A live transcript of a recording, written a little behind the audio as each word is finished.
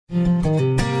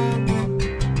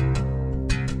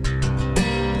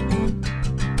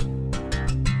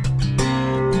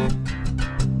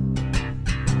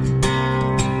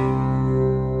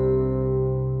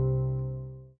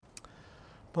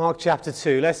Mark chapter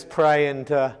 2. Let's pray and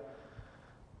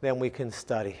then we can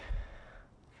study.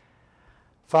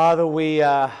 Father, we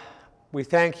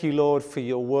thank you, Lord, for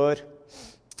your word,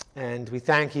 and we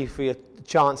thank you for your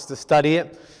chance to study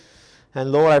it.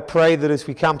 And Lord, I pray that as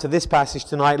we come to this passage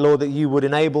tonight, Lord, that you would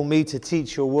enable me to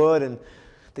teach your word and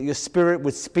that your Spirit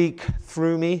would speak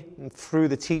through me and through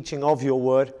the teaching of your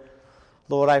word.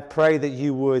 Lord, I pray that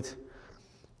you would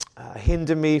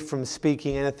hinder me from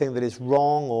speaking anything that is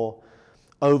wrong or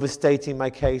overstating my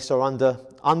case or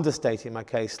understating my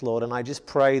case, Lord. And I just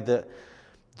pray that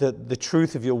the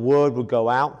truth of your word would go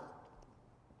out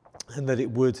and that it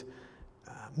would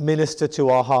minister to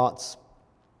our hearts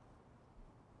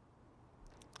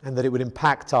and that it would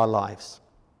impact our lives.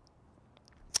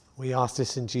 We ask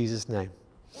this in Jesus' name.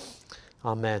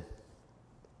 Amen.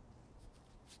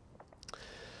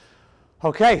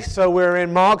 Okay, so we're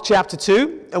in Mark chapter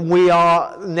 2, and we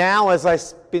are now, as I've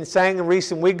been saying in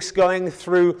recent weeks, going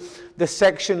through the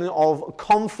section of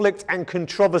conflict and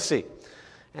controversy.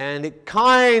 And it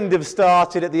kind of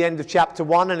started at the end of chapter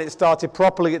 1, and it started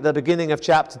properly at the beginning of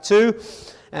chapter 2,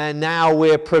 and now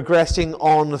we're progressing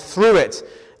on through it.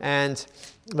 And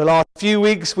the last few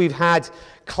weeks we've had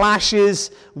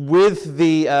clashes with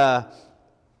the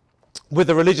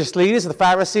religious leaders, the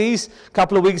Pharisees. A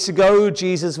couple of weeks ago,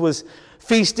 Jesus was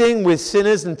feasting with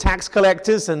sinners and tax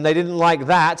collectors, and they didn't like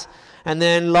that. And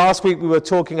then last week we were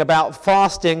talking about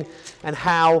fasting and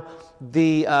how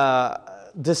the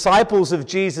disciples of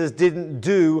Jesus didn't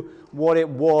do what it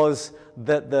was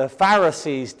that the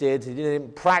Pharisees did. They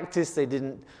didn't practice, they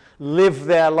didn't live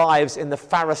their lives in the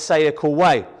Pharisaical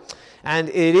way. And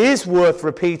it is worth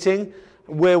repeating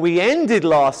where we ended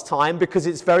last time, because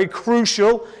it's very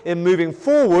crucial in moving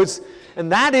forwards,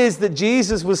 and that is that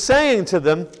Jesus was saying to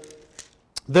them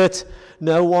that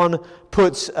no one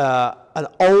puts a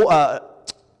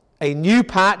new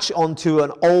patch onto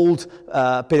an old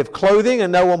bit of clothing,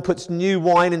 and no one puts new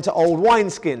wine into old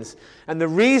wineskins. And the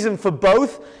reason for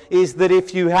both is that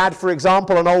if you had, for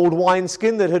example, an old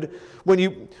wineskin that had, when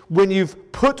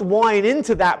you've put wine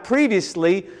into that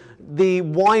previously, the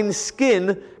wine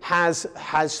skin has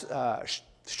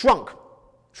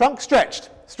stretched.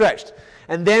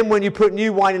 And then when you put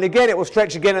new wine in again, it will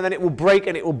stretch again, and then it will break,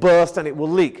 and it will burst, and it will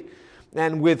leak.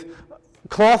 And with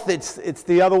cloth, it's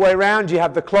the other way around. You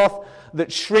have the cloth that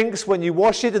shrinks when you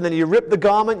wash it, and then you rip the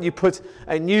garment, you put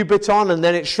a new bit on, and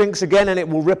then it shrinks again, and it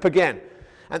will rip again.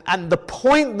 And the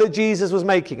point that Jesus was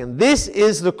making, and this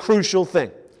is the crucial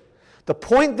thing, the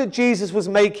point that Jesus was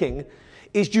making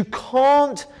is you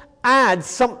can't add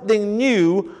something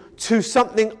new to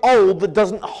something old that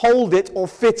doesn't hold it or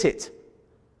fit it,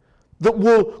 that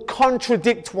will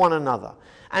contradict one another.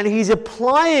 And he's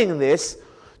applying this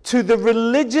to the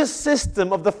religious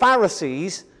system of the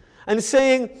Pharisees and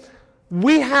saying,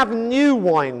 we have new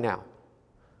wine now.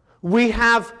 We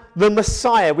have the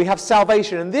Messiah, we have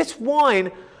salvation, and this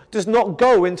wine does not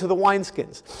go into the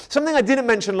wineskins. Something I didn't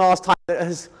mention last time that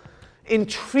has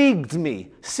intrigued me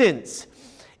since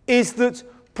is that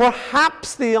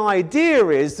perhaps the idea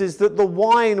is that the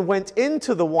wine went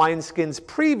into the wineskins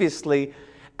previously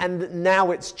and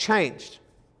now it's changed.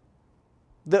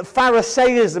 That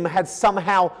Pharisaism had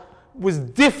somehow was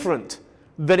different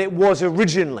than it was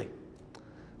originally.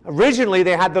 Originally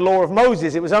they had the law of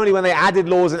Moses. It was only when they added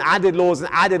laws and added laws and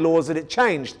added laws that it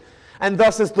changed. And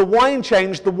thus as the wine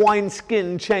changed, the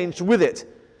wineskin changed with it.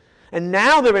 And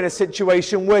now they're in a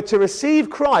situation where to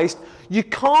receive Christ, you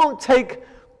can't take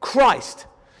Christ.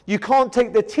 You can't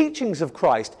take the teachings of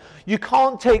Christ. You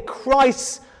can't take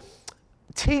Christ's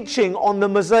teaching on the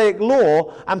Mosaic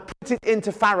law and put it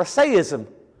into Pharisaism,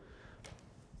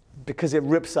 because it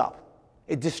rips up.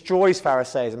 It destroys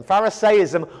Pharisaism.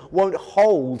 Pharisaism won't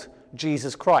hold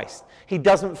Jesus Christ. He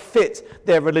doesn't fit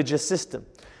their religious system.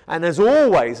 And as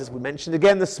always, as we mentioned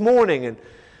again this morning, and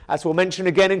as we'll mention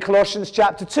again in Colossians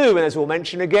chapter 2, and as we'll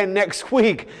mention again next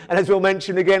week, and as we'll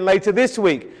mention again later this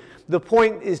week, the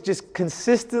point is just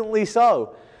consistently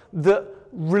so that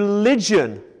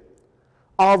religion,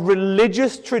 our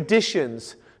religious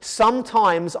traditions,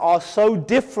 sometimes are so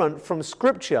different from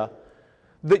Scripture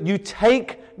that you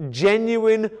take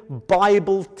genuine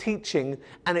Bible teaching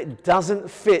and it doesn't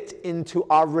fit into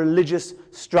our religious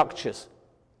structures.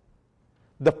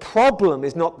 The problem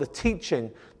is not the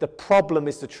teaching, the problem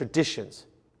is the traditions.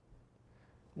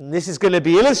 And this is going to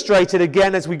be illustrated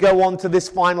again as we go on to this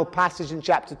final passage in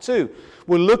chapter 2.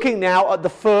 We're looking now at the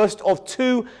first of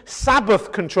two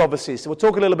Sabbath controversies. So we'll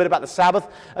talk a little bit about the Sabbath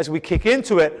as we kick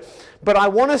into it. But I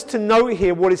want us to note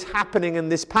here what is happening in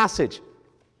this passage.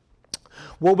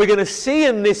 What we're going to see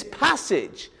in this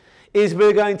passage is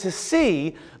we're going to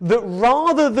see that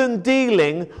rather than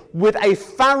dealing with a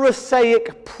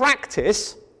Pharisaic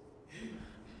practice,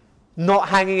 not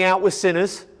hanging out with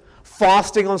sinners,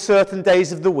 fasting on certain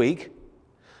days of the week,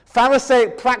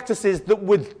 Pharisaic practices that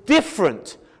were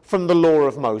different from the law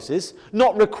of Moses,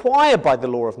 not required by the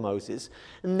law of Moses,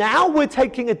 now we're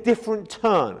taking a different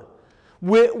turn.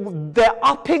 They're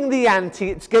upping the ante,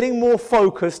 it's getting more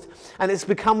focused, and it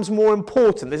becomes more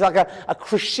important. There's like a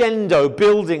crescendo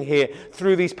building here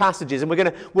through these passages, and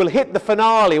we'll hit the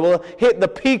finale, we'll hit the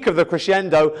peak of the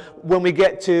crescendo when we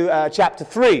get to chapter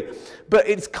 3. But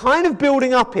it's kind of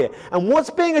building up here. And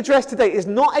what's being addressed today is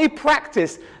not a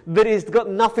practice that has got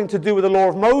nothing to do with the law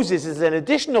of Moses, it's an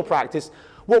additional practice.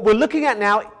 What we're looking at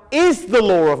now is the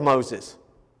law of Moses.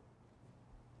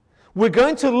 We're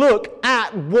going to look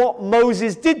at what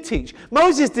Moses did teach.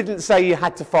 Moses didn't say you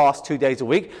had to fast 2 days a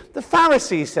week. The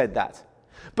Pharisees said that.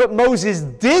 But Moses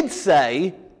did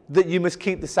say that you must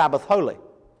keep the Sabbath holy.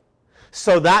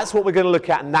 So that's what we're going to look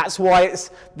at, and that's why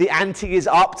the ante is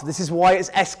upped. This is why it's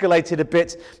escalated a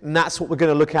bit, and that's what we're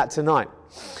going to look at tonight.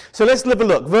 So let's have a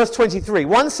look. Verse 23.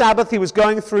 One Sabbath he was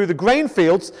going through the grain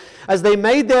fields. As they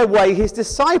made their way, his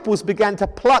disciples began to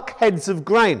pluck heads of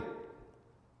grain.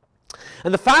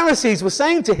 And the Pharisees were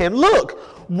saying to him, "Look,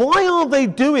 why are they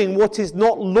doing what is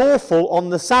not lawful on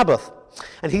the Sabbath?"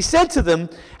 And he said to them,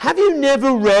 "Have you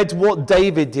never read what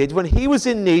David did when he was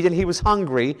in need and he was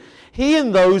hungry, he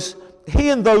and those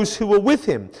who were with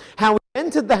him? How he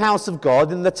entered the house of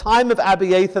God in the time of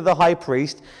Abiathar the high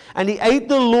priest, and he ate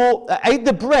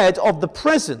the bread of the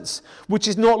presence, which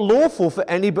is not lawful for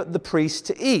any but the priest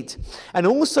to eat, and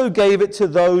also gave it to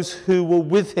those who were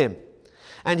with him.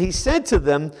 And he said to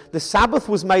them, the Sabbath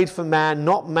was made for man,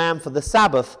 not man for the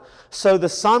Sabbath. So the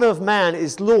Son of Man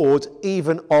is Lord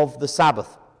even of the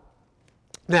Sabbath."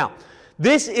 Now,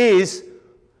 this is,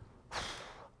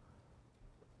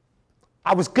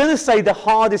 I was going to say the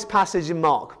hardest passage in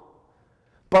Mark,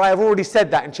 but I've already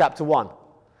said that in chapter 1.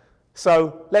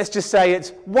 So let's just say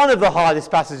it's one of the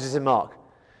hardest passages in Mark.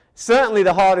 Certainly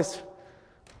the hardest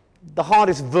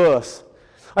verse.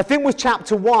 I think with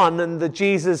chapter 1 and the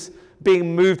Jesus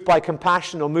being moved by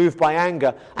compassion or moved by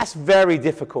anger, that's very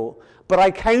difficult. But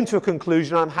I came to a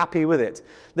conclusion, I'm happy with it.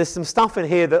 There's some stuff in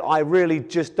here that I really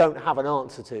just don't have an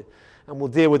answer to. And we'll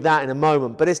deal with that in a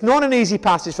moment. But it's not an easy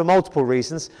passage for multiple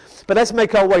reasons. But let's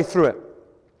make our way through it.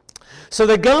 So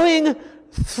they're going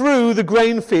through the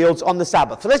grain fields on the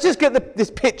Sabbath. So let's just get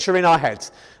this picture in our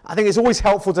heads. I think it's always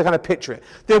helpful to kind of picture it.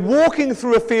 They're walking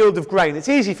through a field of grain. It's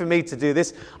easy for me to do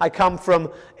this. I come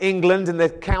from England in the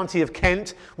county of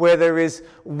Kent, where there is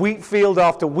wheat field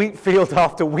after wheat field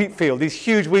after wheat field, these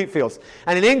huge wheat fields.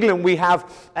 And in England we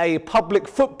have a public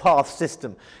footpath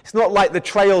system. It's not like the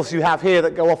trails you have here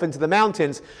that go off into the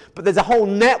mountains, but there's a whole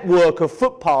network of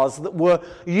footpaths that were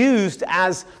used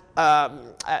as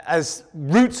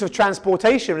routes of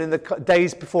transportation in the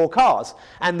days before cars.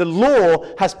 And the law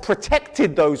has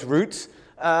protected those routes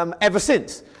ever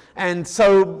since. And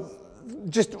so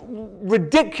just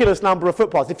ridiculous number of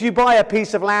footpaths. If you buy a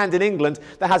piece of land in England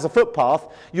that has a footpath,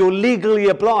 you're legally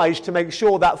obliged to make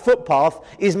sure that footpath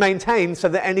is maintained so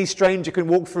that any stranger can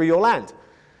walk through your land,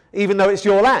 even though it's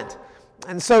your land.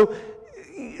 And so,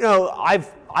 you know,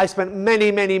 I spent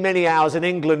many hours in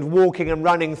England walking and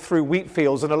running through wheat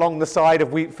fields and along the side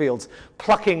of wheat fields,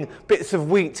 plucking bits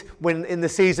of wheat when in the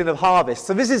season of harvest.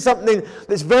 So this is something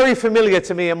that's very familiar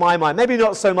to me in my mind, maybe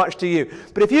not so much to you.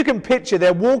 But if you can picture,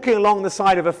 they're walking along the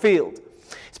side of a field.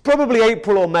 It's probably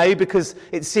April or May because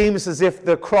it seems as if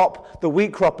the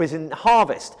wheat crop is in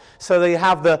harvest. So they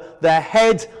have the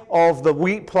head of the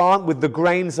wheat plant with the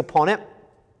grains upon it.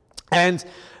 And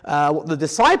what the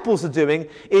disciples are doing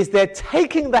is they're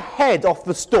taking the head off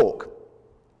the stalk.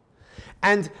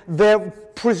 And they're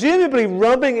presumably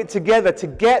rubbing it together to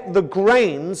get the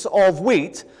grains of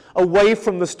wheat away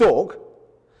from the stalk.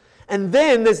 And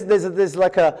then there's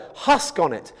like a husk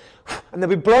on it. And they'll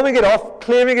be blowing it off,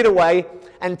 clearing it away,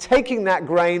 and taking that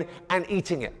grain and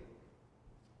eating it.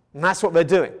 And that's what they're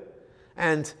doing.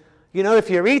 And, you know, if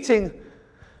you're eating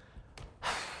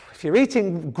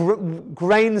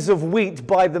grains of wheat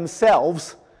by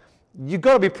themselves, you've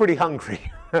got to be pretty hungry.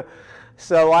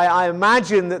 So I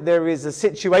imagine that there is a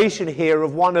situation here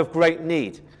of one of great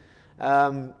need.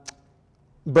 But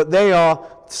they are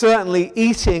certainly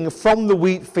eating from the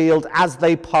wheat field as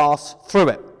they pass through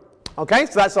it. Okay,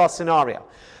 so that's our scenario.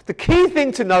 The key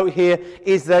thing to note here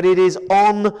is that it is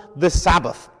on the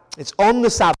Sabbath. It's on the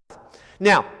Sabbath.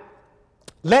 Now,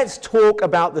 let's talk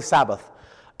about the Sabbath.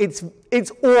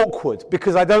 it's awkward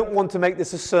because I don't want to make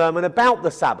this a sermon about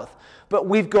the Sabbath. But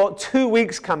we've got 2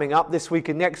 weeks coming up, this week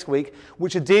and next week,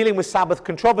 which are dealing with Sabbath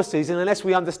controversies. And unless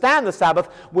we understand the Sabbath,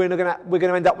 we're going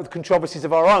to end up with controversies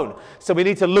of our own. So we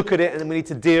need to look at it and we need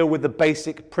to deal with the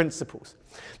basic principles.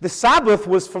 The Sabbath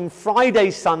was from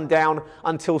Friday sundown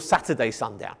until Saturday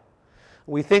sundown.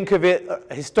 We think of it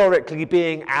historically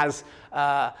being as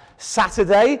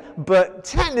Saturday, but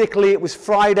technically it was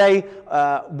Friday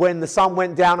when the sun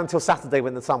went down until Saturday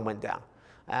when the sun went down.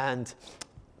 And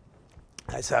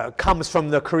it comes from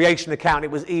the creation account.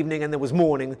 It was evening and there was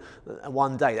morning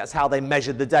one day. That's how they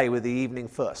measured the day, with the evening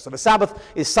first. So the Sabbath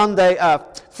is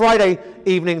Friday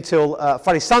evening till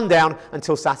Friday sundown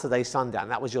until Saturday sundown.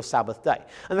 That was your Sabbath day.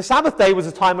 And the Sabbath day was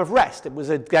a time of rest. It was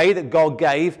a day that God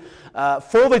gave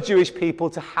for the Jewish people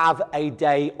to have a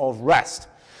day of rest.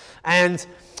 And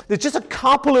there's just a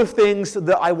couple of things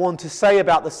that I want to say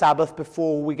about the Sabbath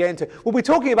before we get into it. We'll be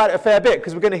talking about it a fair bit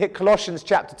because we're going to hit Colossians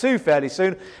chapter 2 fairly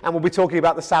soon, and we'll be talking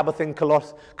about the Sabbath in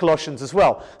Colossians as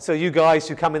well. So you guys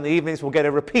who come in the evenings will get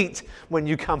a repeat when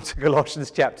you come to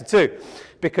Colossians chapter 2,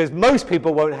 because most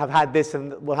people won't have had this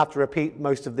and will have to repeat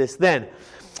most of this then.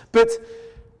 But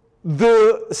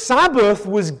the Sabbath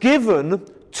was given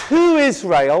to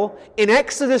Israel in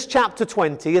Exodus chapter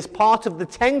 20 as part of the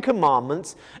Ten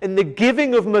Commandments and the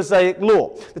giving of Mosaic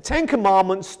law. The Ten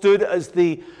Commandments stood as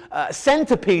the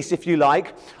centerpiece, if you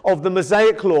like, of the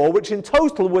Mosaic law, which in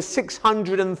total was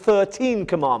 613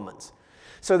 commandments.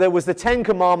 So there was the Ten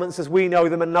Commandments as we know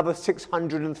them, another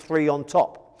 603 on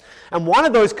top. And one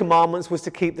of those commandments was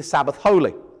to keep the Sabbath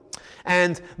holy.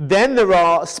 And then there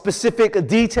are specific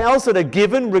details that are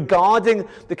given regarding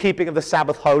the keeping of the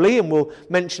Sabbath holy, and we'll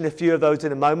mention a few of those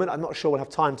in a moment. I'm not sure we'll have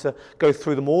time to go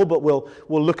through them all, but we'll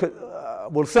look at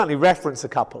we'll certainly reference a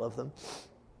couple of them.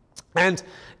 And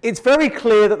it's very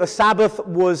clear that the Sabbath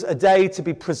was a day to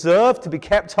be preserved, to be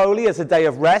kept holy as a day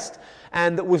of rest,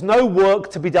 and there was no work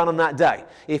to be done on that day.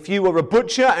 If you were a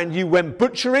butcher and you went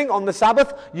butchering on the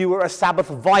Sabbath, you were a Sabbath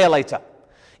violator.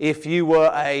 If you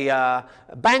were a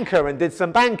banker and did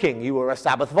some banking, you were a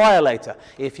Sabbath violator.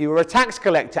 If you were a tax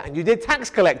collector and you did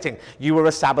tax collecting, you were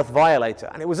a Sabbath violator.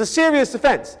 And it was a serious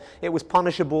offense. It was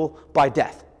punishable by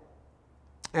death.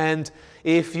 And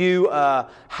if you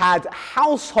had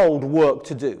household work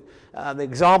to do, the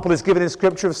example is given in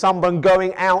Scripture of someone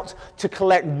going out to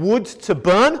collect wood to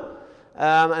burn.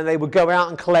 And they would go out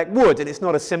and collect wood, and it's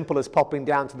not as simple as popping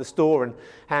down to the store and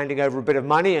handing over a bit of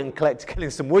money and getting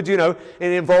some wood. You know,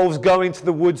 it involves going to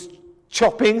the woods,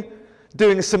 chopping,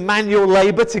 doing some manual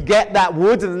labor to get that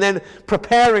wood, and then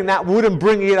preparing that wood and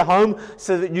bringing it home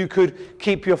so that you could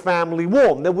keep your family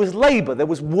warm. There was labor, there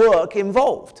was work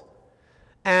involved,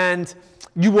 and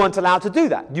you weren't allowed to do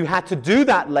that. You had to do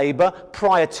that labor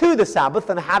prior to the Sabbath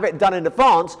and have it done in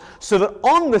advance so that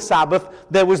on the Sabbath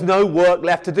there was no work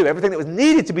left to do. Everything that was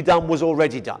needed to be done was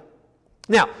already done.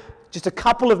 Now, just a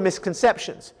couple of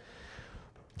misconceptions.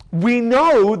 We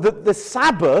know that the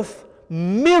Sabbath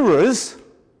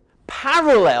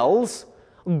parallels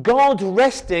God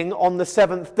resting on the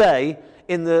seventh day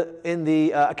in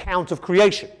the account of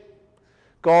creation.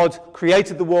 God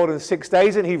created the world in 6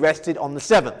 days and he rested on the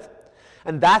seventh.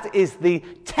 And that is the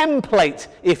template,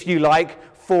 if you like,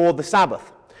 for the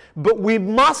Sabbath. But we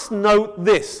must note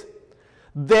this.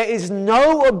 There is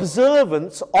no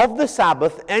observance of the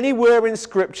Sabbath anywhere in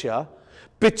Scripture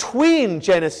between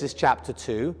Genesis chapter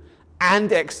 2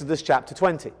 and Exodus chapter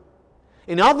 20.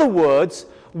 In other words,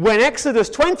 when Exodus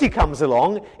 20 comes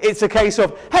along, it's a case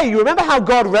of, hey, you remember how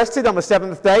God rested on the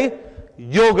seventh day?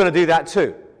 You're going to do that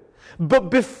too.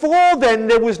 But before then,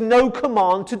 there was no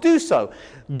command to do so.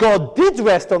 God did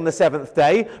rest on the seventh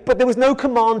day, but there was no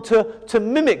command to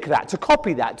mimic that, to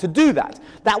copy that, to do that.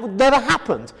 That never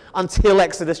happened until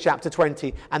Exodus chapter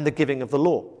 20 and the giving of the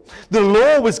law. The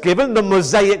law was given, the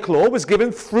Mosaic law was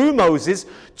given through Moses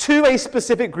to a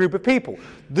specific group of people,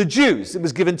 the Jews. It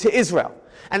was given to Israel.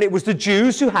 And it was the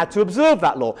Jews who had to observe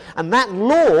that law. And that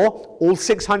law, all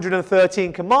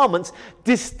 613 commandments,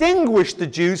 distinguished the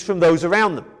Jews from those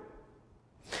around them.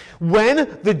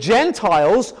 When the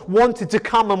Gentiles wanted to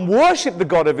come and worship the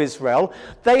God of Israel,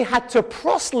 they had to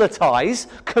proselytize,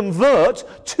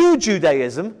 convert to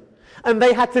Judaism, and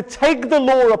they had to take the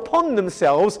law upon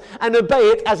themselves and obey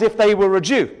it as if they were a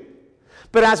Jew.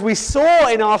 But as we saw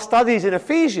in our studies in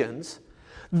Ephesians,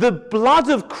 the blood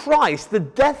of Christ, the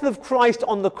death of Christ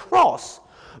on the cross,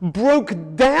 broke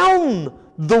down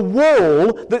the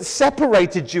wall that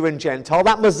separated Jew and Gentile,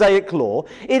 that Mosaic law.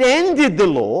 It ended the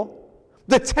law.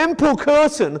 The temple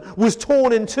curtain was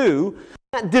torn in two.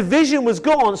 That division was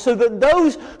gone so that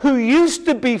those who used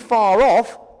to be far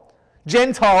off,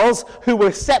 Gentiles who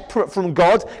were separate from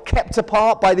God, kept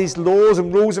apart by these laws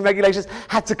and rules and regulations,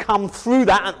 had to come through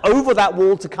that and over that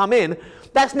wall to come in.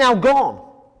 That's now gone.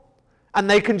 And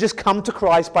they can just come to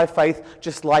Christ by faith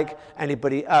just like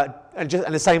anybody, and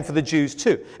the same for the Jews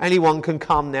too. Anyone can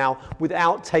come now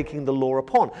without taking the law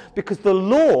upon. Because the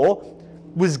law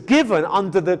was given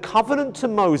under the covenant to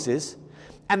Moses,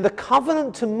 and the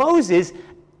covenant to Moses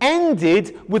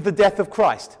ended with the death of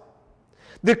Christ.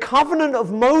 The covenant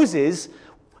of Moses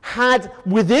had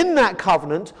within that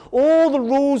covenant all the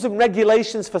rules and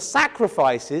regulations for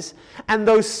sacrifices, and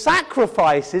those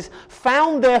sacrifices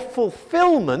found their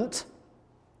fulfillment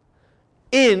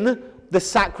in the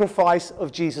sacrifice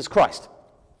of Jesus Christ.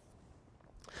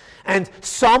 And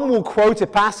some will quote a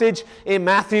passage in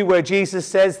Matthew where Jesus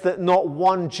says that not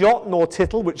one jot nor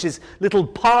tittle, which is little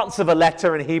parts of a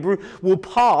letter in Hebrew, will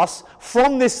pass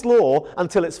from this law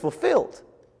until it's fulfilled.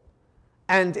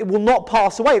 And it will not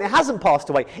pass away. And it hasn't passed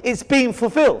away. It's been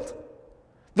fulfilled.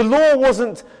 The law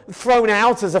wasn't thrown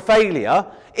out as a failure.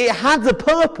 It had the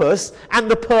purpose,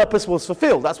 and the purpose was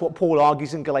fulfilled. That's what Paul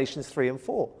argues in Galatians 3 and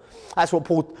 4. That's what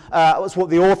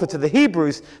the author to the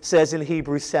Hebrews says in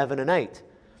Hebrews 7 and 8.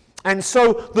 And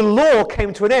so the law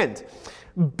came to an end.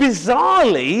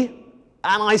 Bizarrely,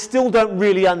 and I still don't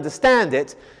really understand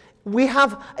it, we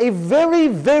have a very,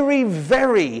 very,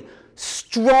 very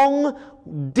strong,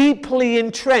 deeply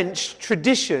entrenched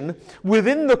tradition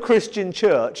within the Christian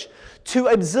church to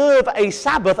observe a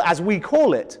Sabbath, as we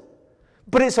call it,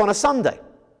 but it's on a Sunday.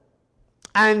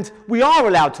 And we are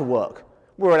allowed to work.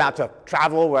 We're allowed to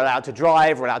travel, we're allowed to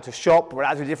drive, we're allowed to shop, we're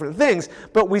allowed to do different things,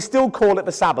 but we still call it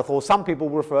the Sabbath, or some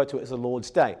people refer to it as the Lord's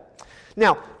Day.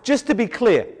 Now, just to be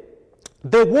clear,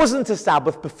 there wasn't a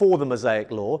Sabbath before the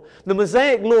Mosaic Law. The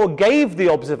Mosaic Law gave the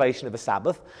observation of a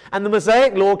Sabbath, and the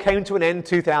Mosaic Law came to an end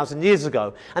 2,000 years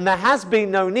ago. And there has been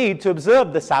no need to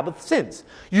observe the Sabbath since.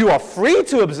 You are free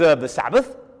to observe the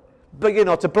Sabbath, but you're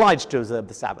not obliged to observe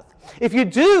the Sabbath. If you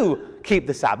do keep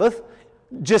the Sabbath,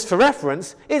 just for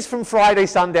reference, it's from Friday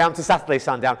sundown to Saturday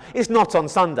sundown. It's not on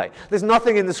Sunday. There's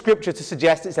nothing in the scripture to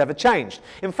suggest it's ever changed.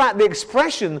 In fact, the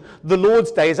expression, the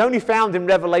Lord's Day, is only found in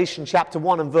Revelation chapter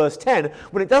 1 and verse 10,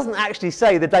 when it doesn't actually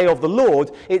say the day of the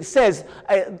Lord. It says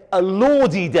a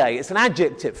lordy day. It's an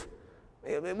adjective.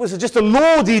 It was just a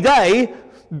lordy day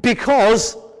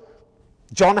because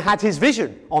John had his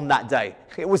vision on that day.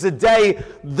 It was a day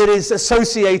that is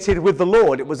associated with the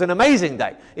Lord. It was an amazing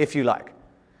day, if you like.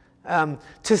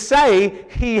 To say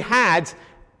he had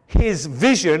his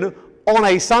vision on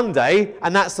a Sunday,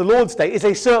 and that's the Lord's Day, is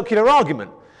a circular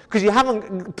argument. Because you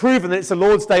haven't proven that it's the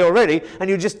Lord's Day already, and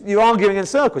you're arguing in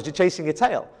circles, you're chasing your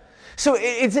tail. So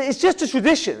it's just a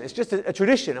tradition, it's just a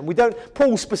tradition, and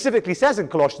Paul specifically says in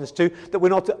Colossians 2 that we're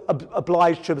not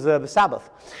obliged to observe the Sabbath.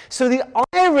 So the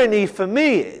irony for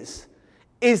me is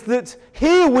that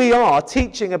here we are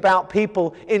teaching about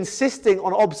people insisting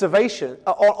on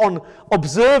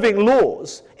observing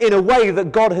laws in a way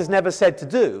that God has never said to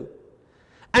do.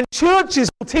 And churches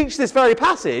will teach this very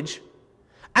passage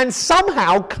and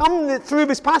somehow come through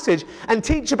this passage and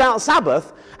teach about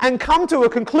Sabbath and come to a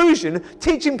conclusion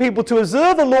teaching people to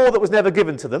observe a law that was never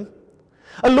given to them,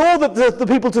 a law that the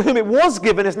people to whom it was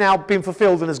given has now been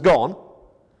fulfilled and has gone,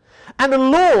 and a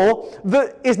law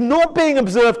that is not being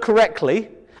observed correctly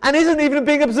and isn't even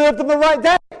being observed on the right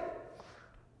day.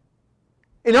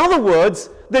 In other words,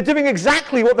 they're doing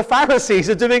exactly what the Pharisees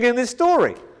are doing in this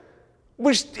story,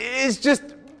 which is just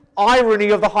irony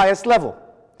of the highest level.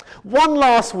 One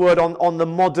last word on the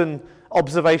modern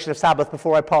observation of Sabbath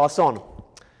before I pass on.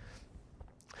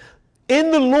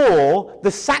 In the law,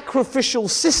 the sacrificial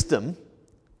system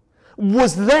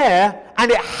was there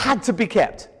and it had to be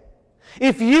kept.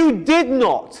 If you did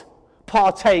not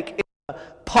partake in the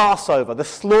Passover, the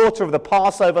slaughter of the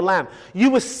Passover lamb, you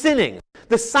were sinning.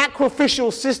 The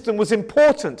sacrificial system was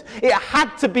important. It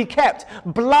had to be kept.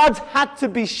 Blood had to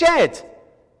be shed.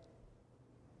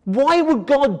 Why would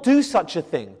God do such a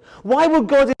thing? Why would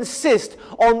God insist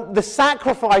on the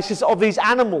sacrifices of these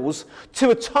animals to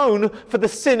atone for the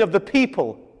sin of the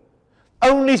people,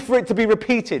 only for it to be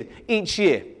repeated each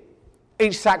year,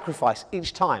 each sacrifice,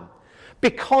 each time?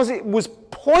 Because it was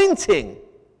pointing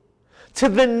to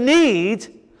the need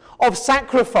of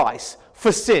sacrifice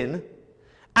for sin,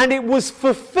 and it was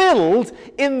fulfilled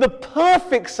in the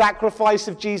perfect sacrifice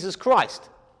of Jesus Christ.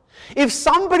 If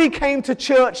somebody came to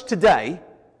church today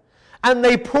and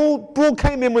they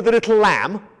came in with a little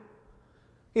lamb,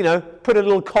 put a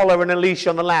little collar and a leash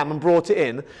on the lamb and brought it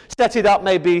in, set it up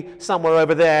maybe somewhere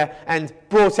over there and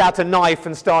brought out a knife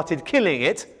and started killing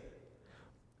it,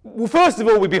 well, first of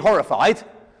all, we'd be horrified.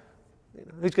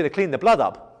 Who's going to clean the blood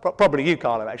up? Probably you,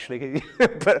 Carlo, actually.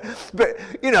 but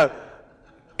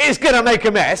it's going to make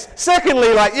a mess. Secondly,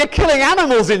 you're killing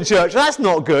animals in church. That's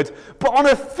not good. But on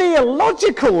a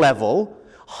theological level,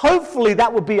 hopefully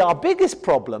that would be our biggest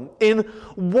problem in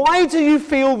why do you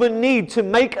feel the need to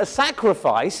make a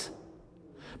sacrifice?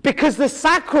 Because the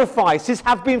sacrifices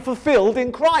have been fulfilled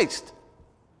in Christ.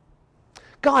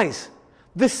 Guys,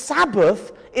 the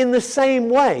Sabbath in the same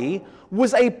way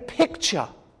was a picture.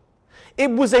 It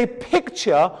was a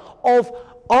picture of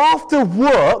after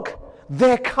work,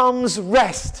 there comes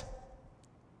rest.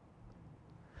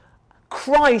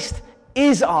 Christ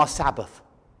is our Sabbath.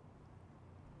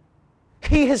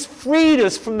 He has freed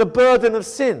us from the burden of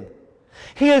sin.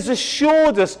 He has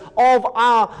assured us of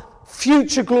our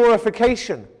future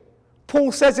glorification.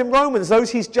 Paul says in Romans,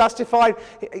 those he's justified,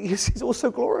 he's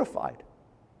also glorified.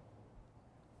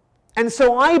 And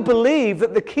so I believe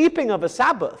that the keeping of a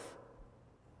Sabbath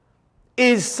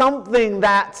is something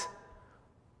that,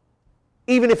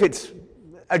 even if it's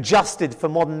adjusted for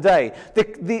modern day,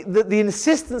 the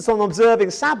insistence on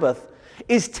observing Sabbath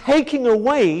is taking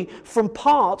away from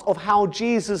part of how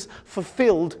Jesus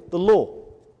fulfilled the law.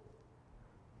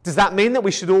 Does that mean that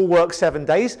we should all work 7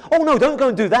 days? Oh no, don't go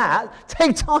and do that.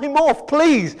 Take time off,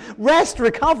 please. Rest,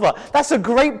 recover. That's a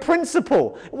great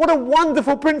principle. What a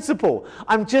wonderful principle.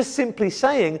 I'm just simply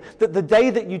saying that the day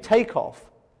that you take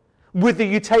off, whether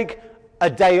you take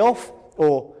a day off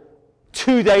or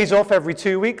 2 days off every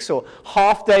 2 weeks or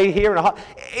half day here and a half,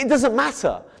 it doesn't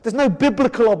matter. There's no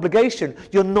biblical obligation.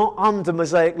 You're not under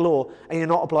Mosaic law and you're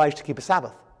not obliged to keep a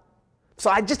Sabbath.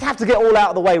 So I just have to get all out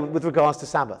of the way with regards to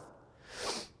Sabbath.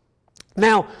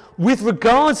 Now, with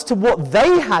regards to what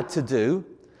they had to do,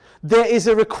 there is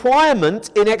a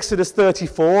requirement in Exodus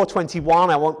 34, 21.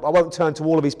 I won't turn to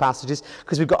all of these passages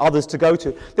because we've got others to go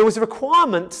to. There was a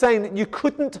requirement saying that you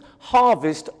couldn't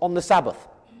harvest on the Sabbath.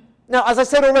 Now, as I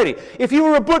said already, if you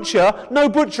were a butcher, no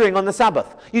butchering on the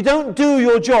Sabbath. You don't do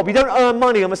your job. You don't earn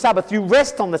money on the Sabbath. You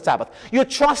rest on the Sabbath. You're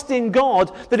trusting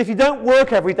God that if you don't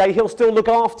work every day, He'll still look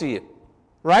after you.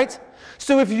 Right?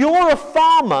 So if you're a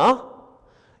farmer,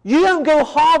 you don't go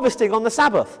harvesting on the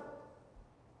Sabbath.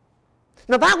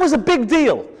 Now that was a big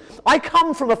deal. I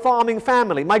come from a farming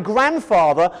family. My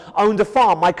grandfather owned a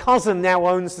farm. My cousin now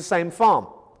owns the same farm.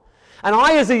 And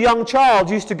I, as a young child,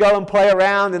 used to go and play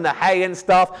around in the hay and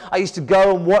stuff. I used to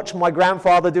go and watch my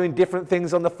grandfather doing different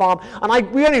things on the farm.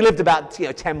 And we only lived about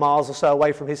 10 miles or so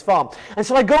away from his farm. And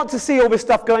so I got to see all this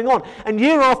stuff going on. And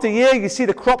year after year, you see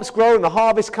the crops grow and the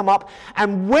harvest come up.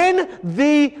 And when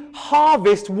the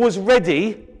harvest was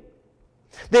ready,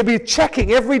 they'd be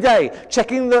checking every day,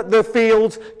 checking the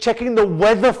fields, checking the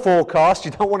weather forecast.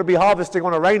 You don't want to be harvesting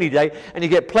on a rainy day, and you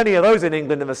get plenty of those in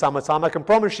England in the summertime, I can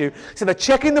promise you. So they're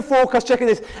checking the forecast, checking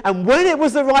this, and when it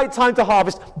was the right time to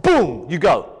harvest, boom, you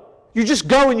go. You just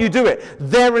go and you do it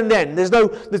there and then. There's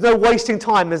no wasting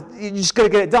time. You just got to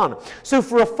get it done. So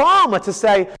for a farmer to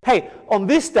say, hey, on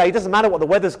this day, it doesn't matter what the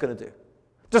weather's going to do.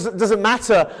 Doesn't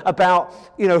matter about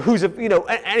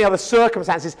any other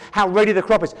circumstances, how ready the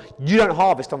crop is. You don't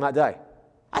harvest on that day.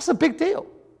 That's a big deal.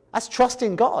 That's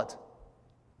trusting God.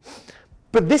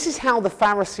 But this is how the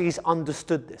Pharisees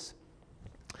understood this.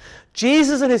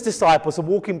 Jesus and his disciples are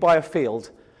walking by a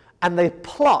field, and they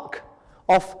pluck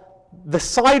off the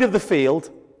side of the field.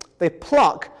 They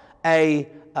pluck a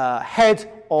head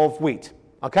of wheat.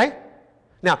 Okay?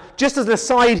 Now, just as an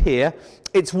aside here,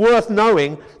 it's worth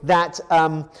knowing that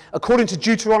according to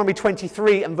Deuteronomy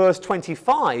 23 and verse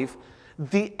 25,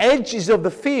 the edges of the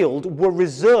field were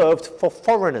reserved for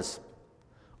foreigners,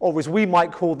 or as we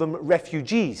might call them,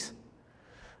 refugees.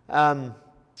 I'm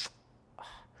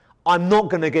not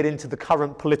going to get into the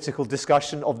current political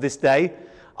discussion of this day,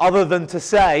 other than to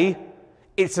say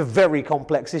it's a very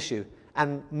complex issue,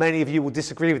 and many of you will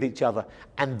disagree with each other,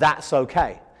 and that's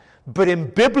okay. But in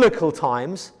biblical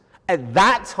times, at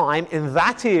that time, in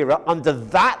that era, under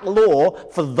that law,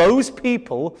 for those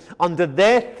people, under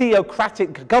their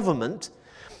theocratic government,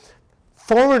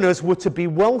 foreigners were to be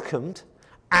welcomed,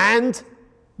 and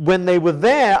when they were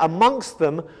there amongst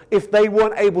them, if they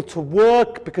weren't able to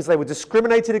work because they were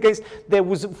discriminated against, there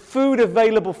was food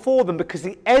available for them because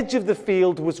the edge of the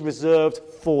field was reserved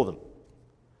for them.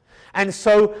 And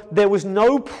so there was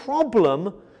no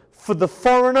problem for the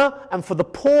foreigner and for the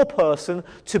poor person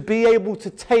to be able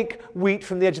to take wheat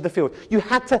from the edge of the field. You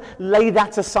had to lay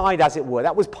that aside, as it were.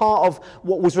 That was part of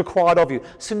what was required of you.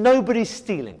 So nobody's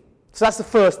stealing. So that's the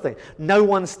first thing. No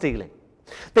one's stealing.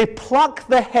 They pluck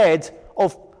the head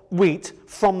of wheat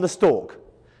from the stalk.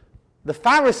 The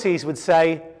Pharisees would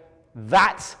say,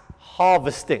 that's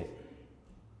harvesting.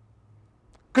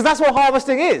 Because that's what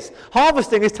harvesting is.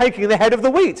 Harvesting is taking the head of the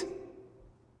wheat.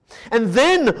 And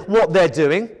then what they're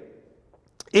doing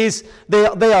is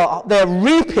they're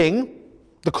reaping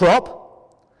the crop.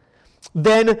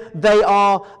 Then they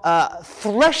are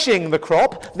threshing the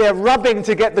crop. They're rubbing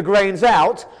to get the grains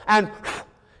out and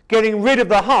getting rid of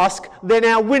the husk. They're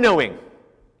now winnowing.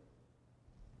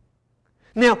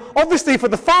 Now, obviously for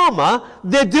the farmer,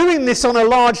 they're doing this on a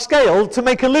large scale to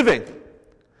make a living.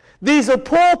 These are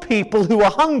poor people who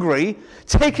are hungry,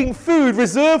 taking food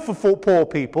reserved for poor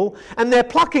people, and they're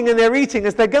plucking and they're eating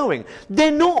as they're going.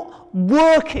 They're not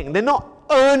working. They're not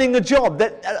earning a job.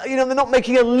 They're not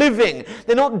making a living.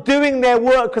 They're not doing their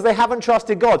work because they haven't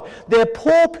trusted God. They're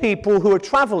poor people who are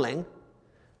traveling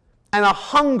and are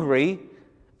hungry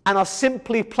and are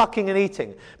simply plucking and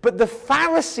eating. But the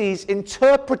Pharisees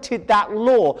interpreted that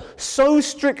law so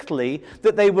strictly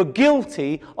that they were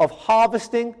guilty of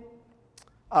harvesting,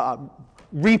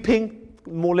 reaping,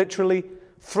 more literally,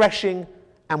 threshing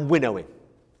and winnowing.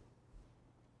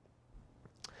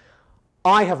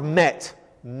 I have met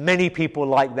many people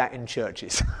like that in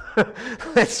churches.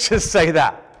 Let's just say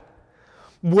that.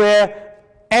 Where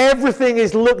everything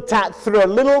is looked at through a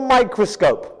little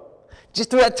microscope. Just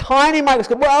through a tiny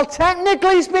microscope. Well,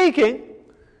 technically speaking.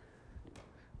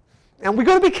 And we've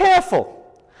got to be careful.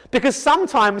 Because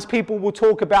sometimes people will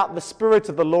talk about the spirit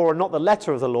of the law and not the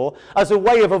letter of the law as a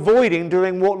way of avoiding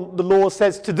doing what the law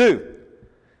says to do.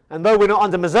 And though we're not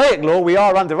under Mosaic law, we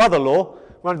are under other law.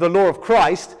 We're under the law of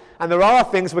Christ. And there are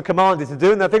things we're commanded to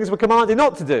do, and there are things we're commanded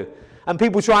not to do. And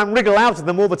people try and wriggle out of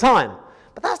them all the time.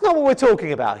 But that's not what we're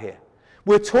talking about here.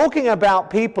 We're talking about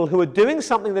people who are doing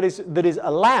something that is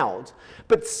allowed,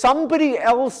 but somebody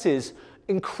else's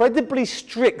incredibly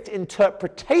strict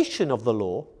interpretation of the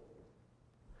law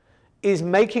is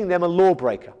making them a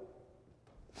lawbreaker.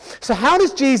 So how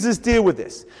does Jesus deal with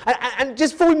this? And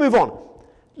just before we move on,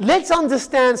 let's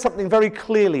understand something very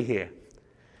clearly here.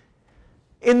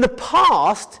 In the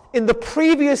past, in the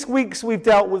previous weeks we've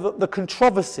dealt with the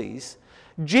controversies,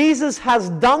 Jesus has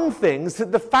done things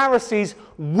that the Pharisees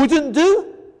wouldn't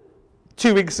do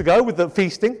 2 weeks ago with the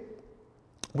feasting,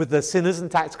 with the sinners and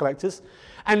tax collectors,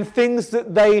 and things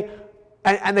that they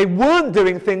weren't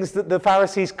doing things that the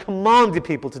Pharisees commanded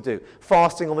people to do,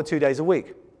 fasting on the 2 days a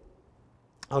week.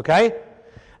 Okay?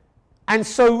 And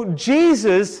so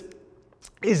Jesus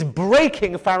is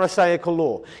breaking Pharisaical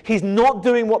law. He's not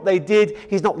doing what they did.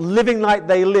 He's not living like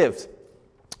they lived.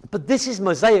 But this is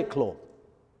Mosaic law.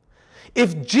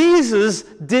 If Jesus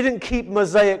didn't keep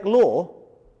Mosaic law,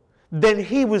 then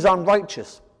he was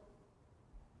unrighteous.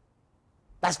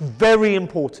 That's very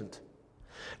important.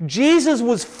 Jesus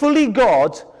was fully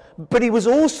God, but he was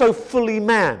also fully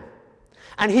man.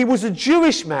 And he was a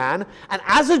Jewish man, and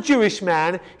as a Jewish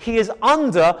man, he is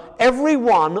under every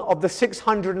one of the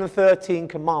 613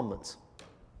 commandments.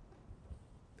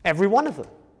 Every one of them.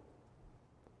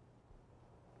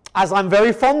 As I'm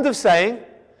very fond of saying,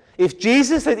 if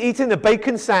Jesus had eaten a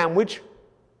bacon sandwich,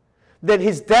 then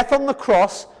his death on the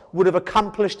cross would have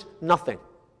accomplished nothing.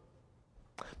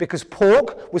 Because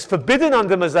pork was forbidden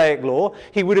under Mosaic law,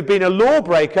 he would have been a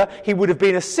lawbreaker, he would have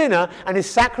been a sinner, and his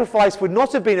sacrifice would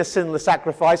not have been a sinless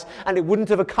sacrifice, and it wouldn't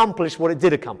have accomplished what it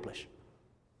did accomplish.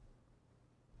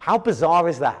 How bizarre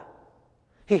is that?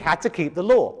 He had to keep the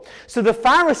law. So the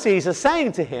Pharisees are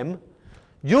saying to him,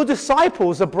 your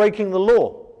disciples are breaking the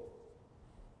law.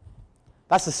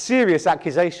 That's a serious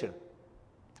accusation.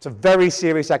 It's a very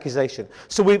serious accusation.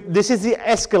 So this is the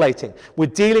escalating. We're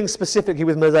dealing specifically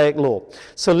with Mosaic law.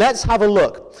 So let's have a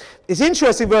look. It's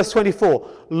interesting, verse 24.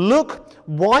 Look,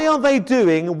 why are they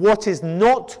doing what is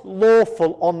not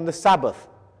lawful on the Sabbath?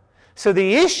 So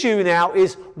the issue now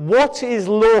is what is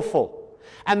lawful.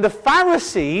 And the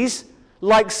Pharisees,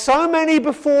 like so many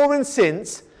before and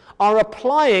since, are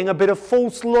applying a bit of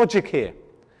false logic here.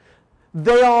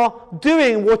 They are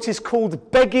doing what is called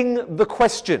begging the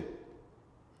question.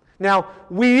 Now,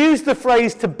 we use the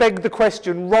phrase to beg the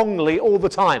question wrongly all the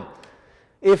time.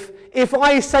 If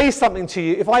I say something to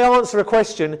you, if I answer a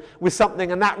question with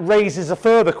something and that raises a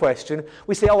further question,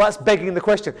 we say, oh, that's begging the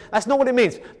question. That's not what it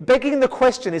means. Begging the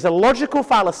question is a logical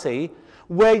fallacy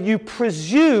where you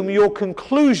presume your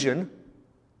conclusion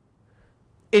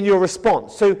in your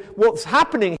response. So what's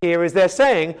happening here is they're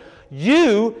saying,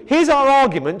 here's our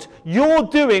argument, you're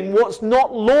doing what's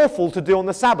not lawful to do on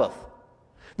the Sabbath.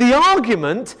 The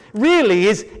argument really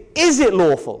is it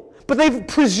lawful? But they've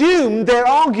presumed their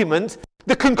argument,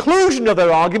 the conclusion of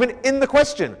their argument, in the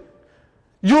question.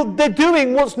 They're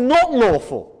doing what's not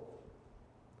lawful.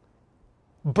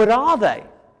 But are they?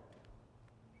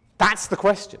 That's the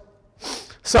question.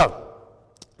 So,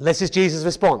 this is Jesus'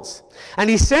 response. And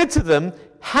he said to them,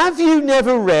 have you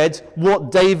never read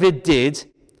what David did?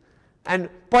 And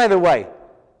by the way,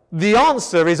 the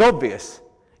answer is obvious.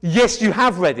 Yes, you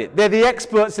have read it. They're the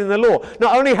experts in the law.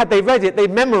 Not only had they read it, they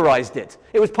memorized it.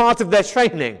 It was part of their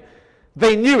training.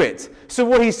 They knew it. So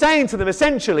what he's saying to them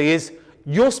essentially is,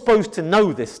 you're supposed to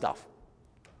know this stuff.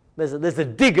 There's a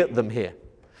dig at them here.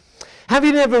 Have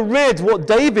you never read what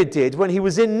David did when he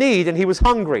was in need and he was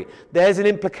hungry? There's an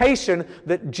implication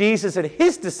that Jesus and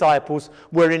his disciples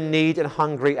were in need and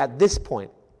hungry at this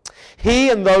point. He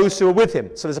and those who were with him.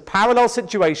 So there's a parallel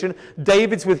situation.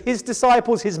 David's with his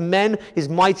disciples, his men, his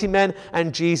mighty men,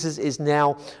 and Jesus is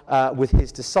now with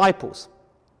his disciples.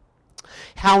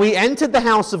 How he entered the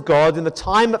house of God in the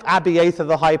time of Abiathar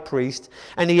the high priest,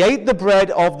 and he ate the bread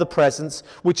of the presence,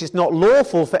 which is not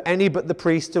lawful for any but the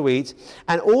priest to eat,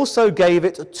 and also gave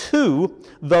it to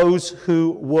those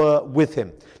who were with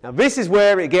him. Now this is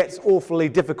where it gets awfully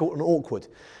difficult and awkward.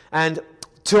 And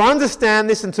to understand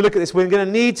this and to look at this, we're going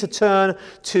to need to turn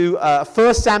to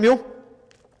 1 Samuel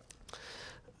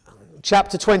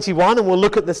chapter 21, and we'll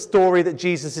look at the story that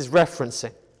Jesus is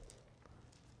referencing.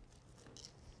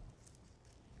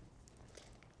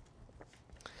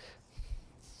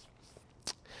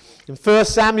 In 1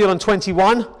 Samuel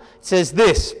 21, it says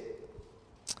this: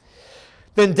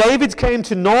 Then David came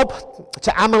to Nob,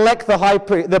 to Amalek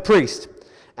the priest,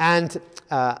 and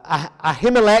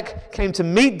Ahimelech came to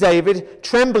meet David,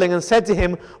 trembling, and said to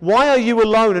him, Why are you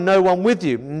alone and no one with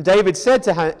you? And David said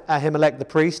to Ahimelech the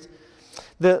priest,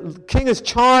 The king has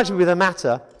charged me with a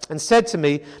matter, and said to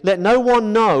me, Let no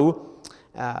one know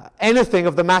anything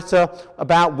of the matter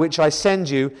about which I send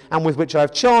you and with which I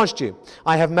have charged you.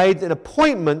 I have made an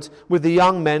appointment with the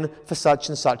young men for such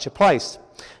and such a place.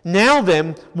 Now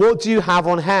then, what do you have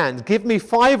on hand? Give me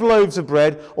 5 loaves of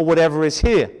bread or whatever is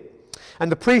here. And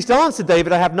the priest answered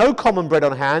David, I have no common bread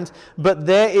on hand, but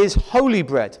there is holy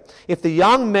bread, if the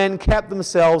young men have kept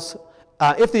themselves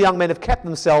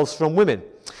from women.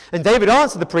 And David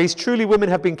answered the priest, Truly women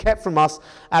have been kept from us,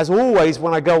 as always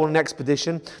when I go on an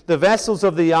expedition. The vessels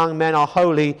of the young men are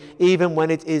holy, even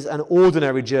when it is an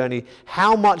ordinary journey.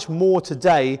 How much more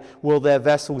today will their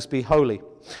vessels be holy?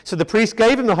 So the priest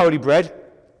gave him the holy bread,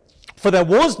 for there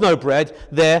was no bread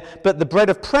there, but the bread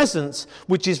of presence,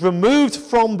 which is removed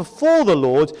from before the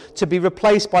Lord, to be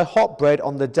replaced by hot bread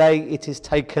on the day it is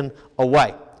taken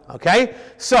away. Okay,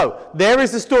 so there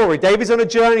is the story. David's on a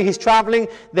journey, he's traveling,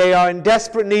 they are in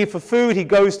desperate need for food. He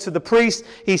goes to the priest,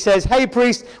 he says, Hey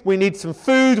priest, we need some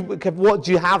food, what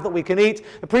do you have that we can eat?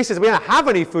 The priest says, we don't have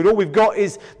any food, all we've got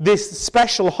is this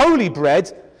special holy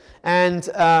bread. And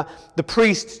the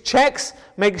priest checks,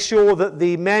 makes sure that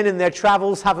the men in their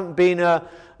travels haven't been how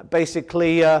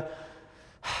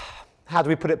do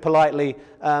we put it politely,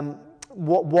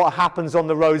 what happens on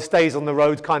the road stays on the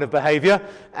road kind of behavior.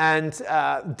 And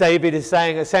David is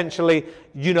saying essentially,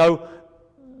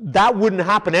 that wouldn't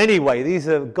happen anyway. These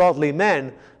are godly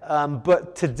men.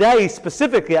 But today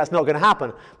specifically, that's not going to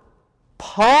happen.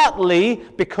 Partly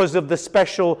because of the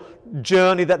special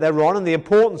journey that they're on and the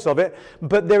importance of it.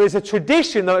 But there is a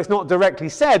tradition, though it's not directly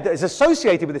said, that is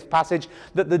associated with this passage,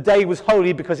 that the day was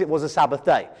holy because it was a Sabbath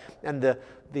day. And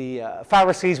the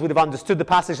Pharisees would have understood the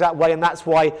passage that way, and that's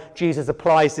why Jesus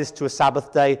applies this to a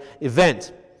Sabbath day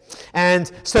event.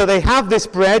 And so they have this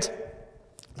bread,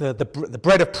 the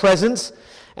bread of presence,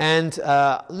 and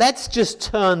let's just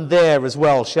turn there as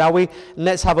well, shall we? And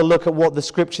let's have a look at what the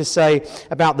scriptures say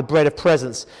about the bread of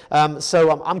presence.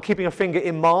 So I'm keeping a finger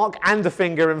in Mark and a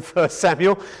finger in 1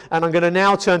 Samuel, and I'm going to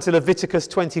now turn to Leviticus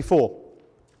 24.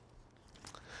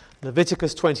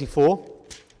 Leviticus 24.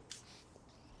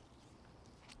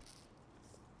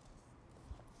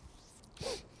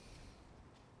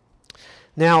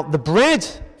 Now, the bread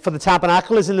for the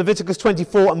tabernacle is in Leviticus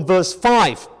 24 and verse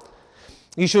 5.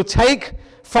 You shall take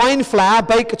fine flour,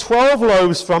 bake 12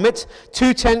 loaves from it,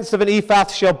 2/10 of an ephah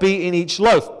shall be in each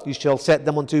loaf. You shall set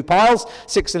them on 2 piles,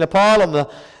 6 in a pile, on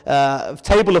the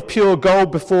table of pure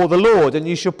gold before the Lord. And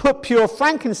you shall put pure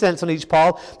frankincense on each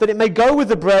pile, that it may go with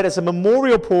the bread as a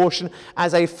memorial portion,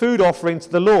 as a food offering to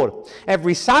the Lord.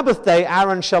 Every Sabbath day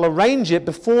Aaron shall arrange it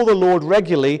before the Lord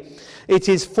regularly. It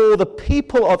is for the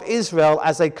people of Israel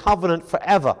as a covenant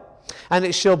forever. And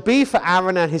it shall be for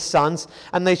Aaron and his sons,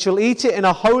 and they shall eat it in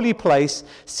a holy place,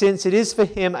 since it is for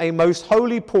him a most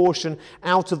holy portion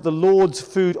out of the Lord's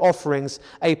food offerings,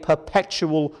 a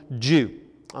perpetual due.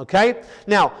 Okay?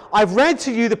 Now, I've read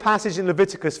to you the passage in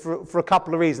Leviticus for a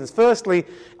couple of reasons. Firstly,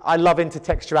 I love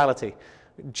intertextuality.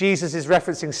 Jesus is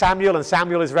referencing Samuel, and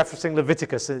Samuel is referencing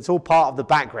Leviticus, and it's all part of the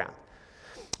background.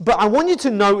 But I want you to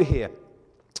note here,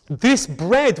 this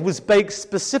bread was baked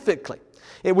specifically.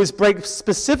 It was baked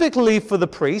specifically for the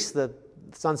priests, the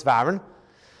sons of Aaron,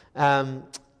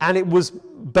 and it was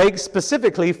baked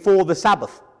specifically for the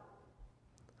Sabbath.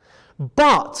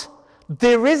 But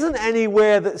there isn't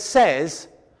anywhere that says,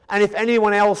 and if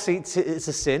anyone else eats it, it's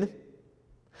a sin.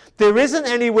 There isn't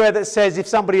anywhere that says if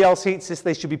somebody else eats this,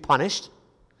 they should be punished.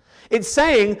 It's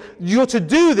saying you're to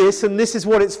do this and this is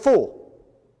what it's for.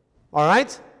 All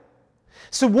right?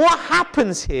 So what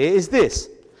happens here is this.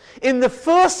 In the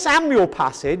 1 Samuel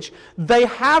passage, they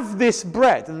have this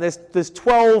bread, and there's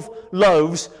 12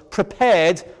 loaves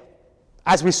prepared,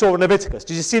 as we saw in Leviticus.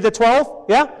 Did you see the 12?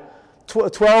 Yeah?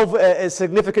 12 is a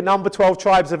significant number, 12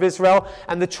 tribes of Israel,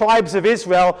 and the tribes of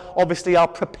Israel obviously are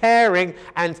preparing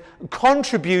and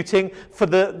contributing for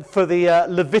the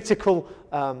Levitical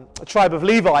tribe of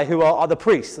Levi, who are the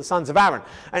priests, the sons of Aaron.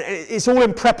 And it's all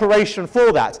in preparation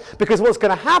for that, because what's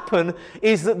going to happen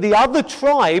is that the other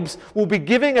tribes will be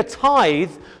giving a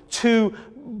tithe to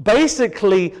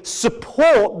basically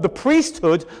support the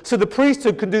priesthood so the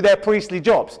priesthood can do their priestly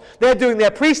jobs. They're doing their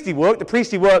priestly work. The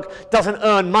priestly work doesn't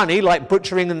earn money like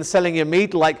butchering and selling your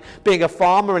meat, like being a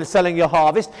farmer and selling your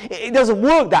harvest. It doesn't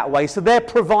work that way, so they're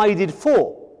provided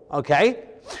for. Okay?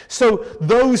 So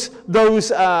those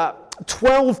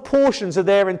 12 portions are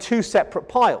there in 2 separate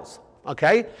piles.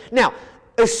 Okay? Now,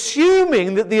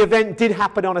 assuming that the event did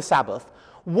happen on a Sabbath,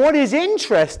 what is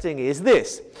interesting is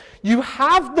this. You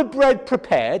have the bread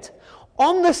prepared.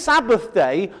 On the Sabbath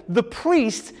day, the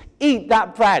priests eat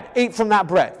from that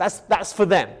bread. That's for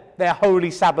them, their holy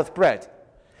Sabbath bread.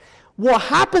 What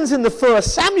happens in the 1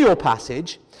 Samuel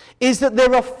passage is that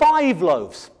there are 5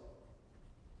 loaves.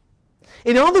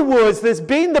 In other words, there's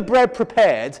been the bread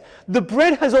prepared. The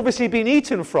bread has obviously been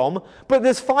eaten from, but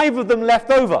there's 5 of them left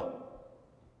over.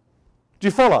 Do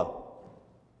you follow?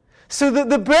 So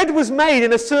the bread was made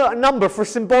in a certain number for a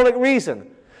symbolic reason.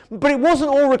 But it wasn't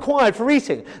all required for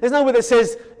eating. There's nowhere that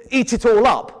says, eat it all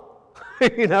up.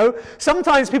 You know?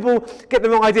 Sometimes people get the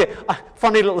wrong idea.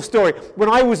 Funny little story. When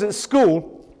I was at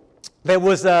school, there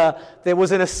was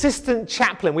an assistant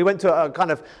chaplain. We went to a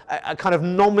kind of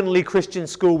nominally Christian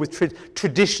school with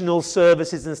traditional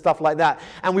services and stuff like that.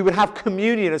 And we would have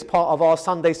communion as part of our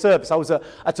Sunday service. I was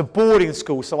at a boarding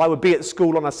school, so I would be at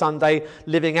school on a Sunday,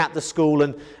 living at the school,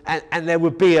 and there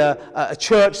would be a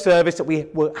church service that we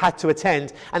had to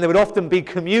attend, and there would often be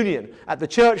communion at the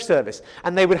church service.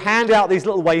 And they would hand out these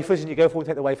little wafers, and you go forward and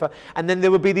take the wafer, and then there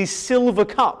would be these silver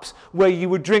cups where you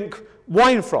would drink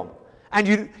wine from. And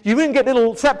you didn't get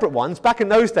little separate ones. Back in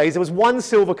those days, there was one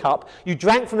silver cup. You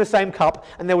drank from the same cup,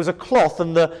 and there was a cloth,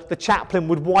 and the chaplain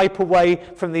would wipe away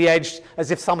from the edge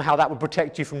as if somehow that would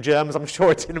protect you from germs. I'm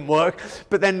sure it didn't work.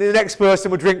 But then the next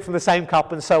person would drink from the same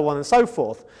cup, and so on and so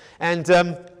forth. And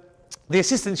the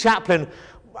assistant chaplain,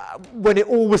 when it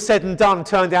all was said and done,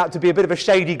 turned out to be a bit of a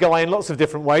shady guy in lots of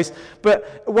different ways.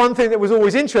 But one thing that was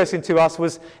always interesting to us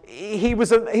was he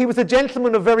was a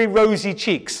gentleman of very rosy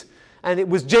cheeks. And it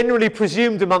was generally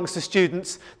presumed amongst the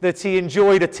students that he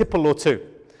enjoyed a tipple or two.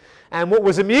 And what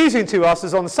was amusing to us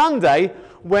is on Sunday,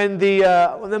 when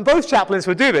both chaplains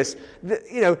would do this,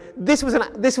 this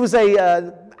was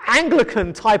a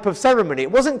Anglican type of ceremony.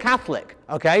 It wasn't Catholic,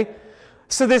 okay?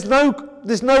 So there's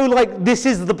no like, this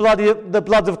is the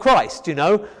blood of Christ, you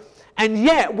know? And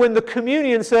yet, when the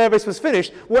communion service was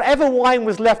finished, whatever wine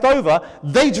was left over,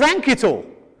 they drank it all.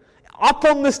 Up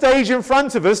on the stage in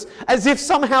front of us, as if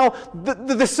somehow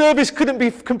the service couldn't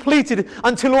be completed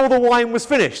until all the wine was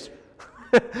finished.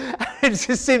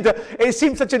 It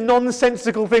seemed such a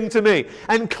nonsensical thing to me.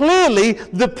 And clearly,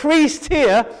 the priest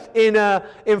here in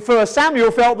 1 Samuel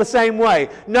felt the same way.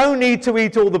 No need to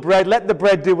eat all the bread. Let the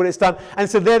bread do what it's done. And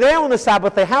so they're there on the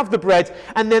Sabbath. They have the bread.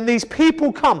 And then these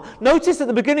people come. Notice at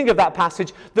the beginning of that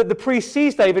passage that the priest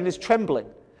sees David and is trembling.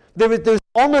 There's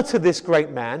honor to this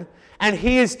great man. And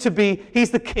he's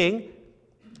the king.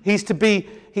 He's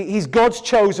God's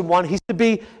chosen one. He's to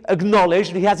be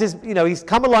acknowledged. He has he's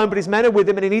come alone, but his men are with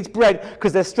him, and he needs bread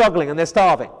because they're struggling and they're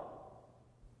starving.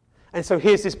 And so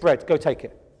here's this bread. Go take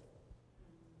it.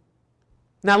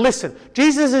 Now listen,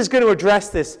 Jesus is going to address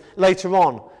this later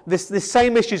on. This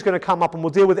same issue is going to come up, and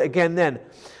we'll deal with it again then.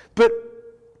 But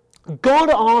God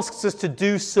asks us to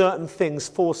do certain things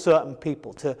for certain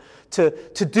people, to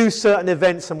do certain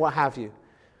events and what have you.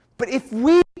 But if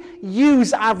we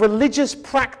use our religious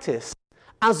practice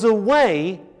as a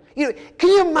way, can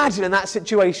you imagine in that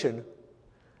situation?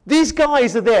 These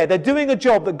guys are there, they're doing a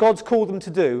job that God's called them to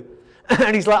do,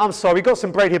 and he's like, I'm sorry, we've got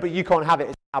some bread here, but you can't have it,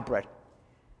 it's our bread.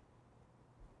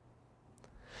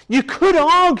 You could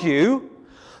argue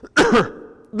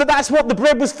that that's what the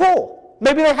bread was for.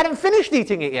 Maybe they hadn't finished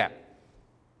eating it yet.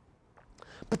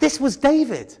 But this was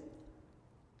David,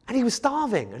 and he was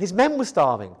starving, and his men were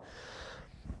starving.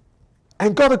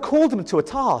 And God had called him to a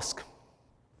task.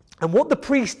 And what the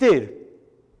priest did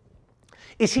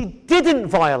is he didn't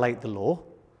violate the law.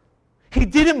 He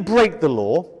didn't break the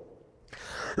law.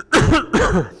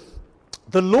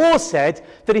 The law said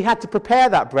that he had to prepare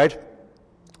that bread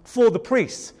for the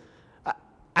priests.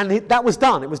 And that was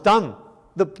done. It was done.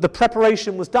 The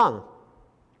preparation was done.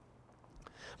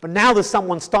 But now there's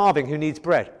someone starving who needs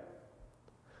bread.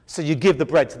 So you give the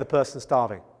bread to the person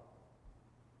starving.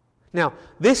 Now,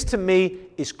 this to me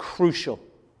is crucial.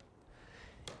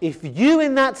 If you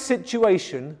in that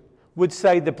situation would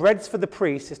say the bread's for the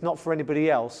priest, it's not for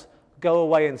anybody else, go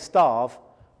away and starve,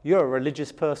 you're a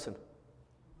religious person.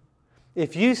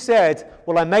 If you said,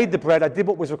 well, I made the bread, I did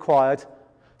what was required,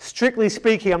 strictly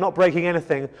speaking, I'm not breaking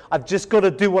anything, I've just got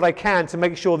to do what I can to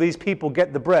make sure these people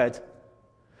get the bread.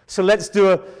 So let's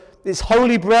do it's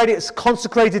holy bread, it's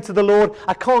consecrated to the Lord,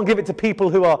 I can't give it to people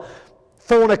who are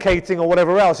fornicating or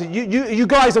whatever else. You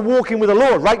guys are walking with the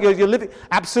Lord, right? You're living,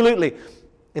 absolutely.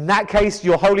 In that case,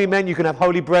 you're holy men, you can have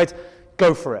holy bread,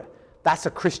 go for it. That's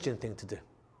a Christian thing to do.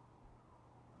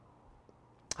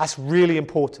 That's really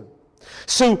important.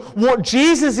 So what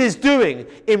Jesus is doing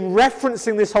in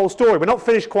referencing this whole story, we're not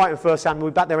finished quite in 1 Samuel,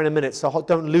 we'll be back there in a minute, so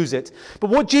don't lose it. But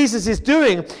what Jesus is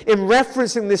doing in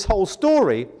referencing this whole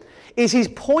story is he's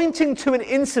pointing to an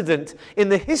incident in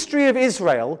the history of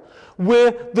Israel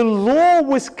where the law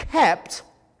was kept,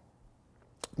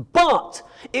 but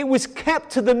it was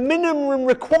kept to the minimum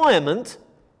requirement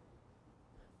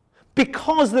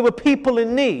because there were people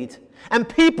in need. And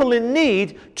people in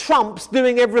need trumps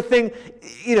doing everything,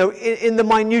 in the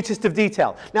minutest of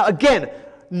detail. Now again,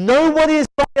 nobody is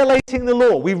violating the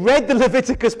law. We read the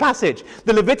Leviticus passage.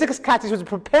 The Leviticus passage was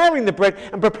preparing the bread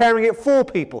and preparing it for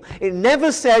people. It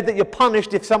never said that you're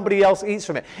punished if somebody else eats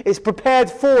from it. It's prepared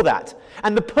for that.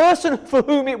 And the person for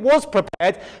whom it was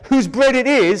prepared, whose bread it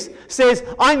is, says,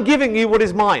 I'm giving you what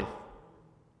is mine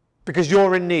because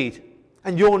you're in need.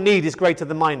 And your need is greater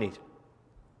than my need.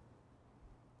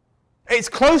 It's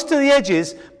close to the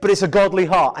edges, but it's a godly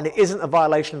heart, and it isn't a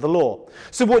violation of the law.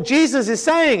 So what Jesus is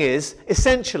saying is,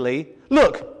 essentially,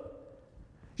 look,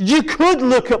 you could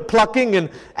look at plucking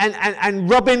and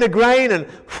rubbing the grain and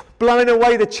blowing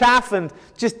away the chaff and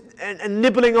just and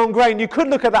nibbling on grain. You could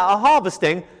look at that at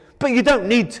harvesting, but you don't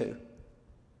need to.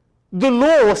 The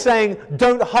law saying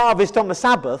don't harvest on the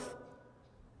Sabbath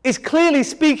is clearly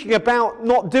speaking about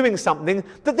not doing something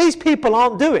that these people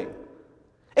aren't doing.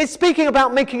 It's speaking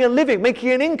about making a living,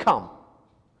 making an income.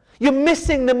 You're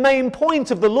missing the main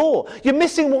point of the law. You're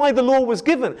missing why the law was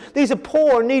given. These are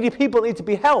poor and needy people that need to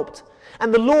be helped.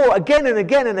 And the law again and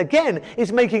again and again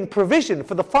is making provision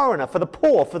for the foreigner, for the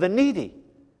poor, for the needy.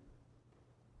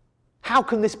 How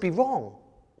can this be wrong?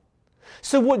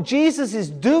 So what Jesus is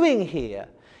doing here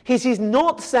is he's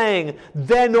not saying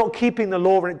they're not keeping the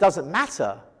law and it doesn't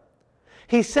matter.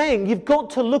 He's saying you've got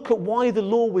to look at why the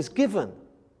law was given.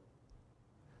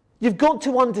 You've got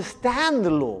to understand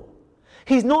the law.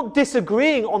 He's not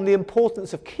disagreeing on the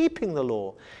importance of keeping the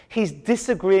law. He's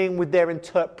disagreeing with their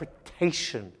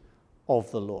interpretation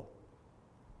of the law.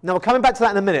 Now, we're coming back to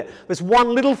that in a minute. There's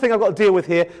one little thing I've got to deal with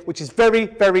here, which is very,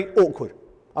 very awkward.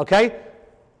 Okay?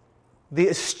 The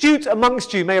astute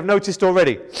amongst you may have noticed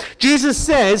already. Jesus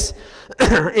says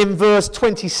in verse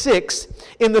 26,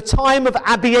 in the time of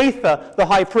Abiathar, the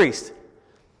high priest.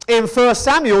 In 1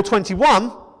 Samuel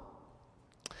 21,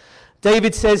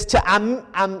 David says to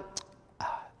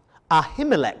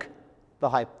Ahimelech,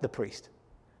 the priest.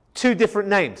 Two different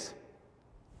names.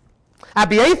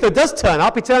 Abiathar does turn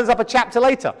up. He turns up a chapter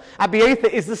later. Abiathar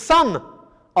is the son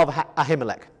of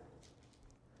Ahimelech,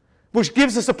 which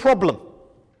gives us a problem.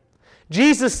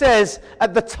 Jesus says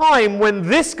at the time when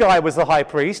this guy was the high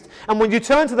priest, and when you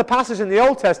turn to the passage in the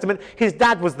Old Testament, his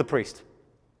dad was the priest.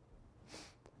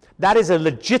 That is a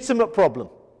legitimate problem.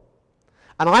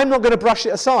 And I'm not going to brush it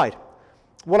aside.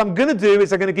 What I'm going to do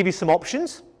is I'm going to give you some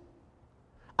options,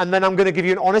 and then I'm going to give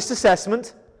you an honest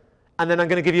assessment, and then I'm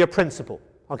going to give you a principle.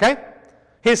 Okay?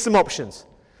 Here's some options.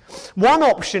 One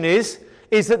option is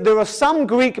that there are some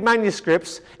Greek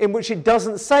manuscripts in which it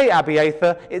doesn't say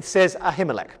Abiathar, it says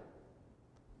Ahimelech.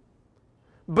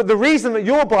 But the reason that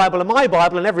your Bible and my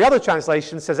Bible and every other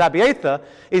translation says Abiathar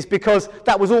is because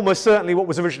that was almost certainly what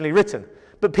was originally written.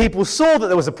 But people saw that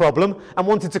there was a problem and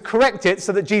wanted to correct it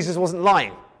so that Jesus wasn't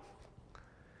lying.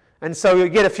 And so you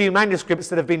get a few manuscripts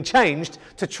that have been changed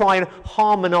to try and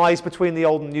harmonize between the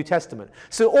Old and New Testament.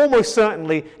 So almost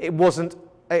certainly it was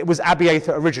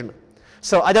Abiathar originally.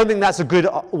 So I don't think that's a good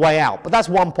way out, but that's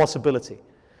one possibility.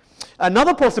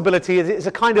 Another possibility is it's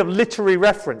a kind of literary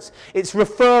reference. It's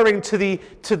referring to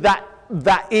that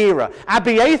that era.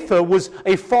 Abiathar was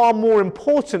a far more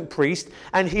important priest,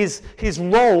 and his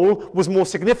role was more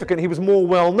significant. He was more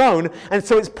well known, and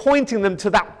so it's pointing them to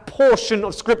that portion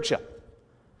of Scripture.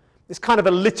 It's kind of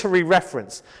a literary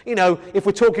reference. You know, if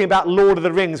we're talking about Lord of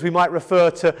the Rings, we might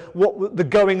refer to what the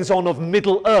goings-on of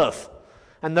Middle-earth.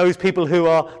 And those people who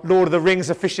are Lord of the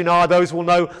Rings aficionados will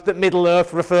know that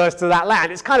Middle-earth refers to that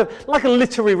land. It's kind of like a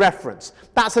literary reference.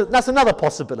 That's another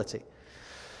possibility.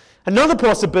 Another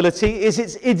possibility is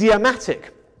it's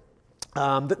idiomatic.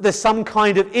 That there's some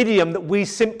kind of idiom that we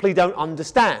simply don't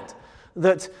understand.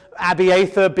 That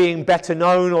Abiathar being better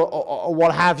known or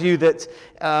what have you, that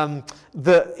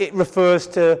it refers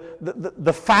to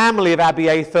the family of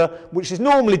Abiathar, which is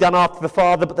normally done after the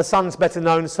father, but the son's better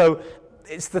known, so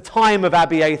it's the time of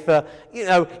Abiathar. You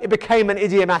know, it became an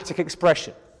idiomatic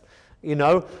expression. You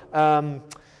know,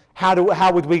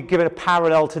 how would we give it a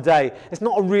parallel today? It's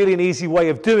not really an easy way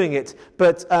of doing it,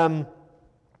 but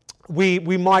we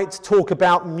might talk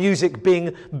about music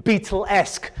being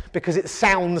Beatle-esque because it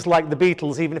sounds like the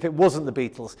Beatles, even if it wasn't the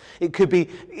Beatles. It could be,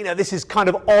 you know, this is kind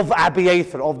of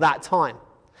Abiathar of that time.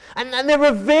 And there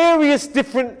are various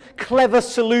different clever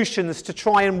solutions to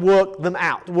try and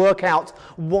work out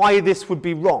why this would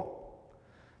be wrong.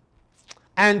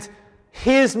 And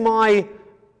here's my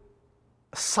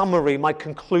summary, my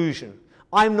conclusion.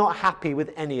 I'm not happy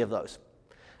with any of those.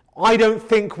 I don't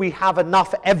think we have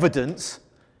enough evidence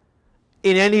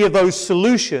in any of those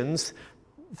solutions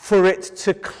for it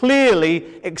to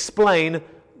clearly explain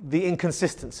the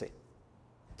inconsistency.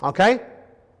 Okay?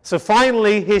 So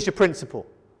finally, here's your principle.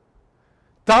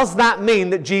 Does that mean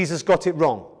that Jesus got it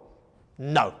wrong?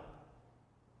 No.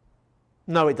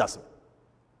 No, it doesn't.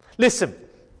 Listen,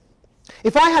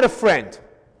 if I had a friend,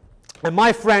 and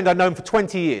my friend I'd known for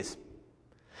 20 years,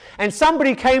 and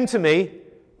somebody came to me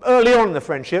early on in the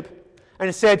friendship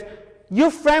and said, your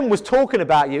friend was talking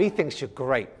about you, he thinks you're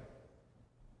great.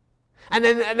 And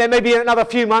then maybe another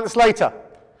few months later,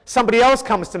 somebody else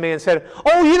comes to me and said,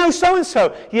 oh, you know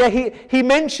so-and-so, yeah, he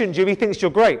mentioned you, he thinks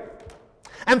you're great.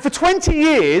 And for 20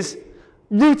 years,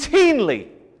 routinely,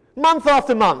 month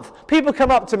after month, people come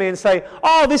up to me and say,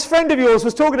 oh, this friend of yours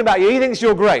was talking about you, he thinks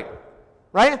you're great.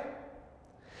 Right?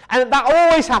 And that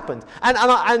always happened.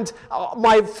 And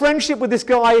my friendship with this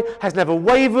guy has never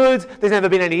wavered. There's never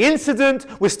been any incident.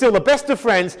 We're still the best of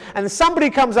friends. And somebody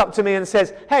comes up to me and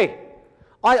says, hey,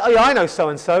 I know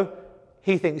so-and-so.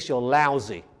 He thinks you're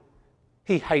lousy.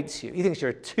 He hates you. He thinks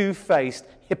you're a two-faced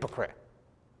hypocrite.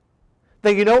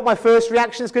 Then you know what my first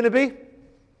reaction is going to be?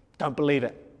 Don't believe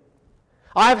it.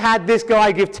 I've had this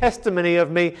guy give testimony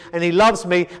of me, and he loves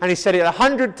me, and he said it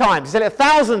 100 times. He said it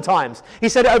 1,000 times. He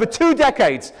said it over 2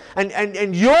 decades.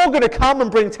 And you're going to come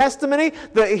and bring testimony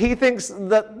that he thinks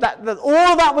that all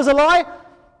of that was a lie?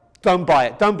 Don't buy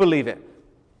it. Don't believe it.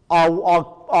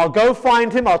 I'll go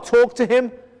find him. I'll talk to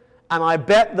him. And I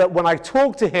bet that when I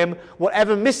talk to him,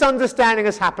 whatever misunderstanding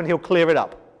has happened, he'll clear it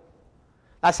up.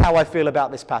 That's how I feel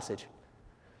about this passage.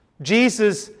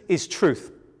 Jesus is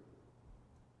truth.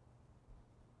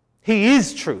 He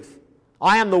is truth.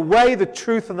 I am the way, the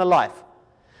truth, and the life.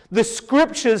 The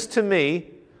scriptures to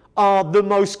me are the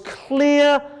most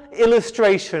clear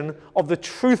illustration of the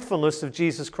truthfulness of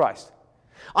Jesus Christ.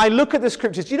 I look at the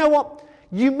scriptures. You know what?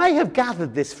 You may have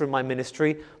gathered this from my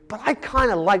ministry, but I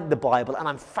kind of like the Bible and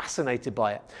I'm fascinated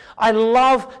by it. I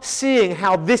love seeing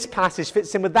how this passage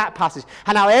fits in with that passage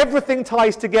and how everything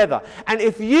ties together. And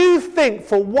if you think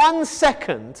for 1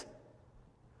 second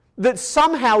that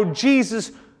somehow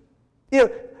Jesus,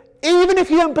 even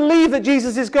if you don't believe that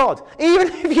Jesus is God, even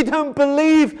if you don't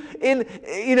believe in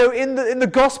the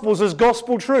Gospels as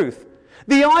gospel truth,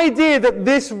 the idea that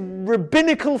this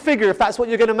rabbinical figure, if that's what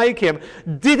you're going to make him,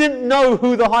 didn't know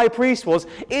who the high priest was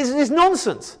is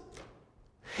nonsense.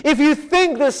 If you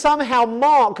think that somehow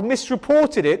Mark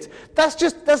misreported it, that's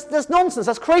nonsense.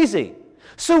 That's crazy.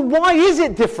 So why is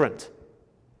it different?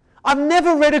 I've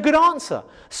never read a good answer.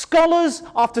 Scholars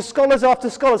after scholars after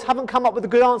scholars haven't come up with a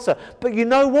good answer. But you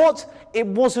know what? It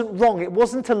wasn't wrong. It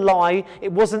wasn't a lie.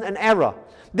 It wasn't an error.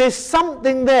 There's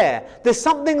something there. There's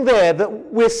something there that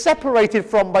we're separated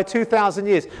from by 2,000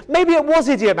 years. Maybe it was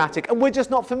idiomatic and we're just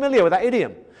not familiar with that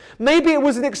idiom. Maybe it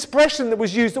was an expression that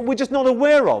was used that we're just not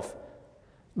aware of.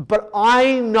 But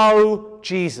I know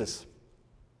Jesus.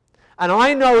 And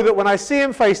I know that when I see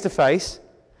him face to face,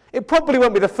 it probably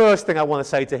won't be the first thing I want to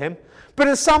say to him, but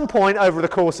at some point over the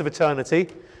course of eternity,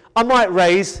 I might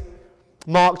raise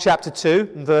Mark chapter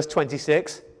 2 and verse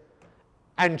 26,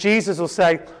 and Jesus will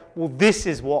say, well, this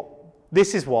is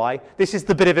why, this is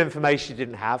the bit of information you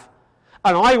didn't have.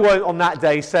 And I won't on that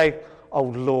day say, oh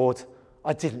Lord,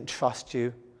 I didn't trust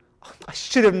you. I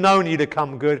should have known you'd have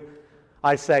come good.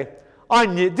 I'd say,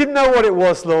 didn't know what it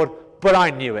was, Lord, but I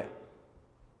knew it.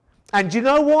 And you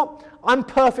know what? I'm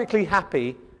perfectly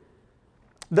happy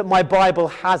that my Bible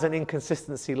has an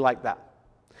inconsistency like that.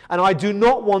 And I do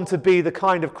not want to be the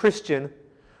kind of Christian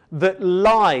that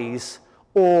lies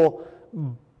or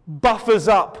buffers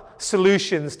up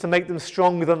solutions to make them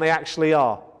stronger than they actually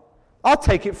are. I'll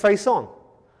take it face on.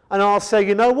 And I'll say,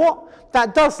 you know what?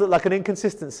 That does look like an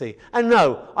inconsistency. And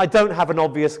no, I don't have an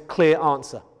obvious, clear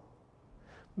answer.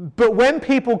 But when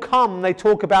people come and they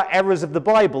talk about errors of the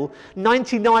Bible,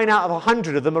 99 out of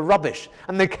 100 of them are rubbish.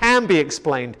 And they can be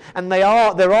explained. And there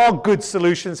are good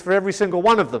solutions for every single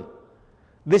one of them.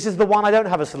 This is the one I don't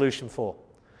have a solution for.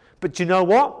 But you know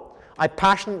what? I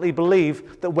passionately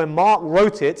believe that when Mark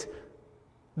wrote it,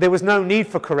 there was no need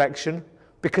for correction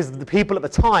because the people at the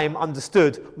time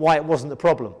understood why it wasn't a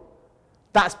problem.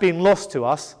 That's been lost to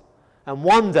us. And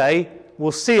one day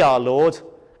we'll see our Lord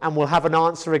and we'll have an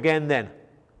answer again then.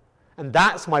 And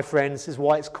that's, my friends, is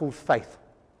why it's called faith.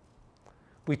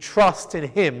 We trust in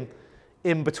Him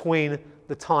in between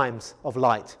the times of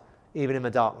light, even in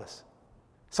the darkness.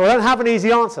 So I don't have an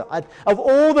easy answer. Of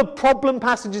all the problem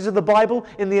passages of the Bible,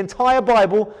 in the entire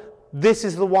Bible, this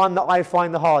is the one that I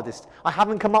find the hardest. I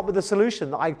haven't come up with a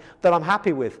solution that I'm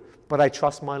happy with, but I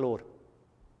trust my Lord.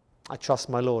 I trust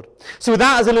my Lord. So with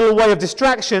that as a little way of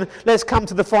distraction, let's come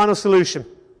to the final solution.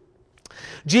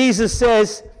 Jesus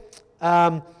says,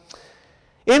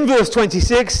 in verse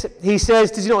 26, he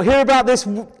says, did you not hear about this?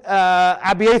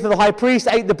 Abiathar the high priest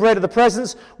ate the bread of the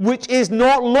presence, which is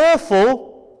not lawful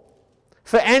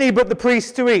for any but the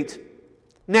priests to eat.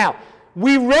 Now,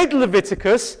 we read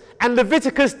Leviticus, and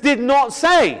Leviticus did not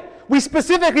say. We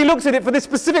specifically looked at it for this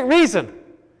specific reason.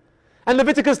 And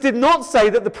Leviticus did not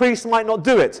say that the priests might not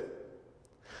do it.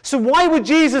 So why would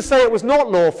Jesus say it was not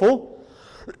lawful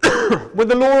when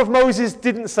the law of Moses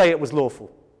didn't say it was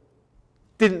lawful?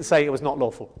 Didn't say it was not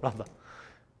lawful, rather.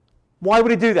 Why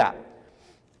would he do that?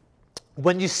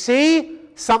 When you see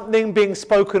something being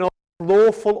spoken of,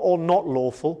 lawful or not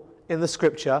lawful, in the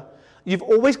scripture, you've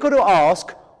always got to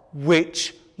ask,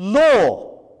 which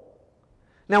law?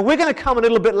 Now, we're going to come a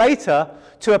little bit later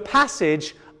to a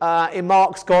passage in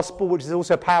Mark's Gospel, which is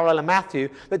also parallel in Matthew,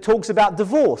 that talks about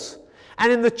divorce.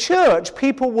 And in the church,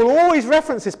 people will always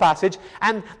reference this passage,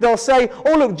 and they'll say,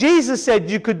 oh, look, Jesus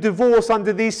said you could divorce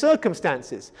under these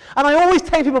circumstances. And I always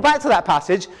take people back to that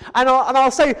passage, and I'll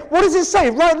say, what does it say?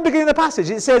 Right at the beginning of the passage,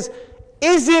 it says,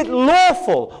 is it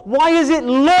lawful? Why is it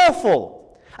lawful?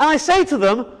 And I say to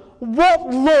them,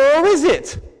 what law is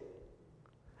it?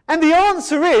 And the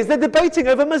answer is they're debating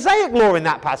over Mosaic law in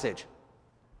that passage.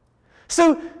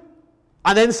 So,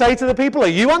 I then say to the people, are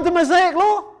you under Mosaic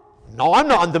law? No, I'm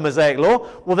not under Mosaic law.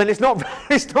 Well, then it's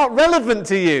not relevant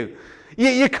to you.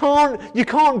 You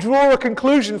can't draw a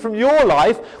conclusion from your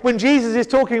life when Jesus is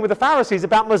talking with the Pharisees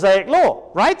about Mosaic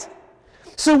law, right?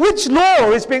 So which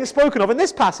law is being spoken of in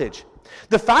this passage?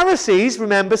 The Pharisees,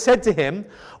 remember, said to him,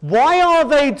 why are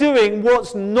they doing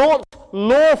what's not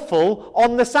lawful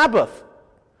on the Sabbath?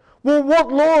 Well,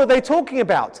 what law are they talking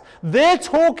about? They're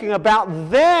talking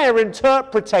about their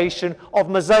interpretation of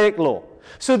Mosaic law.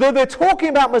 So though they're talking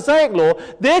about Mosaic law,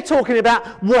 they're talking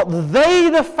about what they,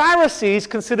 the Pharisees,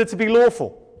 consider to be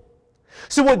lawful.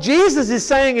 So what Jesus is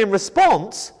saying in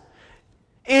response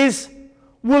is,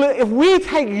 well, if we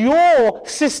take your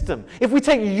system, if we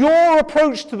take your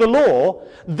approach to the law,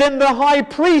 then the high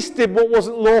priest did what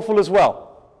wasn't lawful as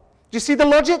well. Do you see the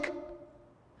logic?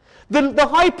 The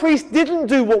high priest didn't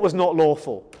do what was not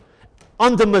lawful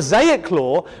under Mosaic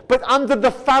law, but under the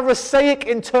Pharisaic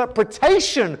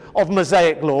interpretation of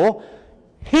Mosaic law,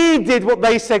 he did what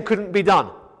they said couldn't be done.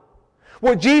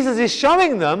 What Jesus is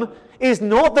showing them is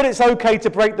not that it's okay to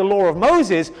break the law of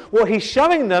Moses. What he's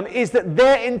showing them is that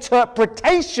their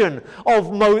interpretation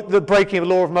of the breaking of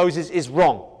the law of Moses is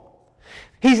wrong.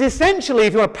 He's essentially,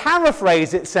 if you want to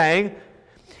paraphrase it, saying,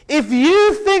 if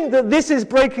you think that this is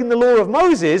breaking the law of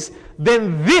Moses,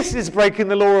 then this is breaking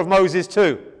the law of Moses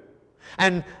too.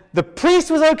 And the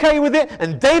priest was okay with it,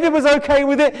 and David was okay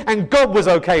with it, and God was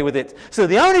okay with it. So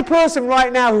the only person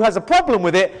right now who has a problem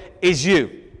with it is you.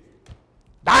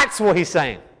 That's what he's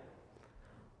saying.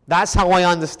 That's how I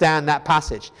understand that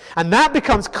passage. And that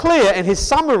becomes clear in his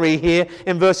summary here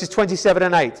in verses 27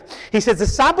 and 8. He says, the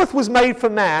Sabbath was made for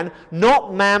man,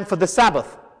 not man for the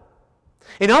Sabbath.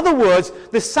 In other words,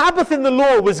 the Sabbath in the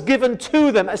law was given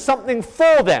to them as something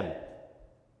for them.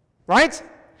 Right?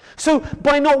 So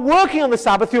by not working on the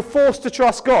Sabbath, you're forced to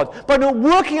trust God. By not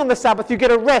working on the Sabbath, you get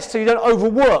a rest so you don't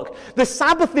overwork. The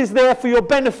Sabbath is there for your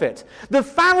benefit. The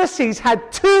Pharisees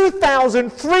had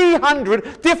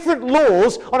 2,300 different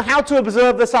laws on how to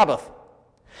observe the Sabbath.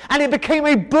 And it became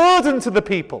a burden to the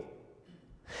people.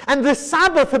 And the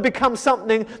Sabbath had become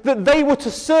something that they were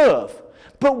to serve.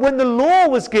 But when the law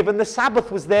was given, the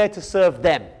Sabbath was there to serve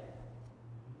them.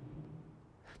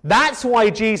 That's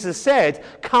why Jesus said,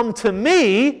 come to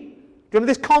me. Remember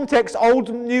this context, old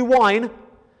and new wine?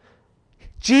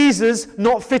 Jesus,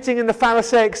 not fitting in the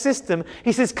Pharisaic system,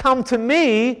 he says, come to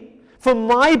me, for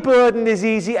my burden is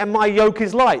easy and my yoke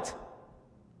is light.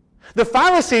 The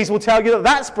Pharisees will tell you that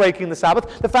that's breaking the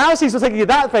Sabbath. The Pharisees will tell you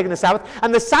that's breaking the Sabbath,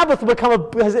 and the Sabbath will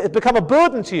has become a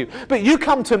burden to you. But you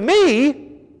come to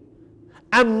me,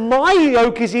 and my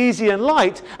yoke is easy and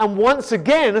light, and once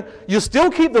again, you'll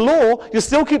still keep the law, you'll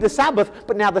still keep the Sabbath,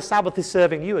 but now the Sabbath is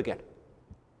serving you again.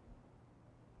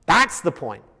 That's the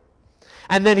point.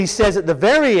 And then he says at the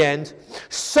very end,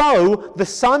 so the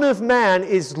Son of Man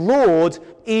is Lord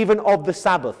even of the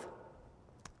Sabbath.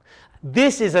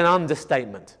 This is an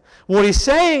understatement. What he's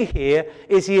saying here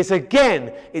is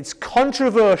it's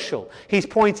controversial. He's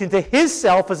pointing to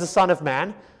himself as the Son of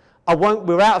Man.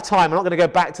 We're out of time. I'm not going to go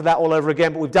back to that all over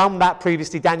again, but we've done that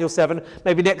previously, Daniel 7.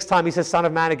 Maybe next time he says Son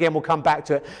of Man again, we'll come back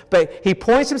to it. But he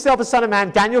points himself as Son of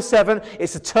Man. Daniel 7,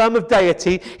 it's a term of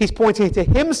deity. He's pointing to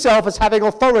himself as having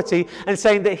authority and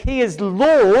saying that he is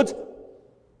Lord,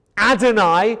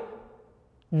 Adonai,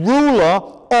 ruler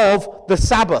of the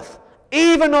Sabbath.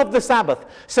 Even of the Sabbath.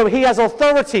 So he has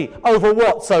authority over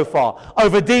what so far?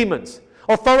 Over demons.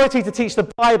 Authority to teach the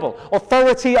Bible.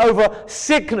 Authority over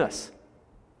sickness.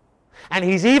 And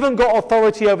he's even got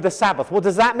authority over the Sabbath. What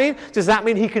does that mean? Does that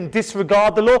mean he can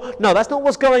disregard the law? No, that's not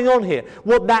what's going on here.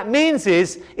 What that means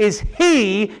is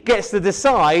he gets to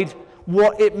decide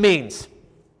what it means.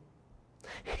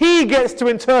 He gets to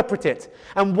interpret it.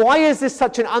 And why is this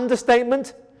such an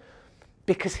understatement?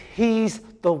 Because he's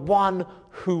the one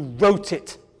who wrote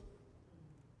it.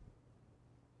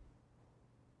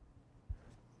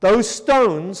 Those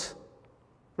stones,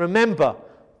 remember,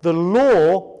 the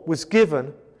law was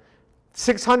given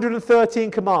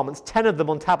 613 commandments, 10 of them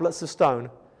on tablets of stone.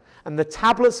 And the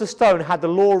tablets of stone had the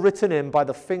law written in by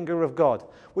the finger of God.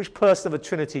 Which person of the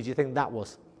Trinity do you think that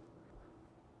was?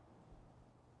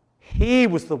 He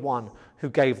was the one who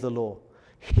gave the law.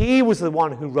 He was the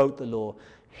one who wrote the law.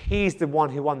 He's the one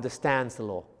who understands the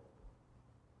law.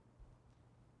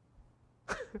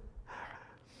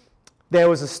 There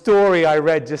was a story I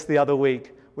read just the other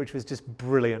week, which was just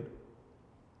brilliant,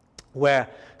 where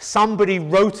somebody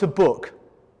wrote a book,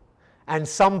 and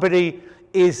somebody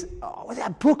was it a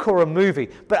book or a movie?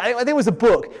 But I think it was a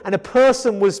book, and a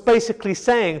person was basically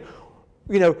saying,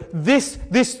 this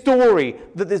story,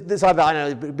 this either,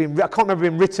 I can't remember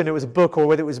being written, it was a book, or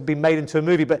whether it was being made into a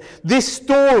movie, but this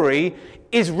story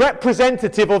is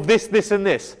representative of this, this, and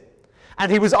this. And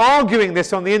he was arguing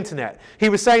this on the internet. He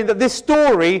was saying that this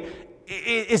story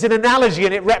is an analogy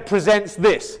and it represents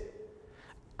this.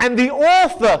 And the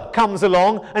author comes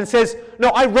along and says, no,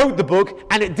 I wrote the book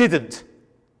and it didn't.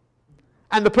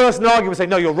 And the person arguing would say,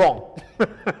 no, you're wrong.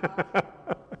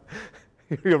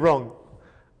 You're wrong.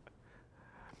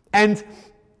 And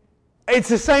it's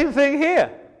the same thing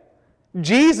here.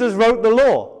 Jesus wrote the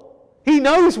law. He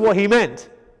knows what he meant.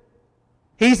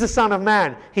 He's the Son of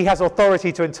Man. He has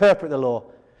authority to interpret the law.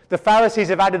 The Pharisees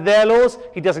have added their laws.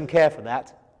 He doesn't care for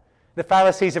that. The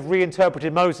Pharisees have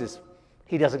reinterpreted Moses.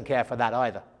 He doesn't care for that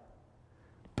either.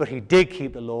 But he did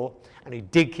keep the law, and he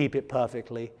did keep it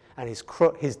perfectly, and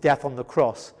his death on the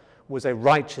cross was a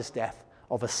righteous death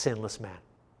of a sinless man.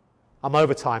 I'm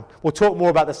over time. We'll talk more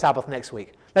about the Sabbath next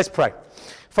week. Let's pray.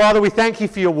 Father, we thank you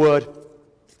for your word,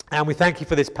 and we thank you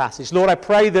for this passage. Lord, I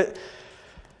pray that,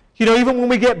 even when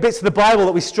we get bits of the Bible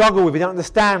that we struggle with, we don't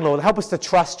understand, Lord, help us to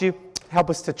trust you. Help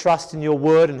us to trust in your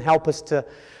word, and help us to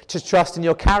trust in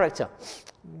your character.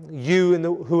 You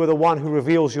who are the one who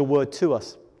reveals your word to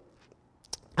us.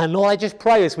 And Lord, I just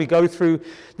pray as we go through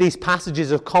these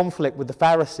passages of conflict with the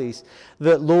Pharisees,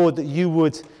 that Lord, that you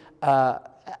would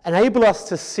enable us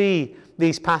to see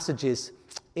these passages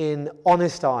in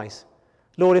honest eyes.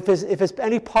 Lord, if there's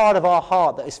any part of our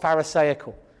heart that is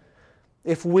Pharisaical,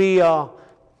 if we are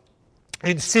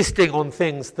insisting on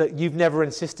things that you've never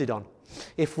insisted on,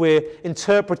 if we're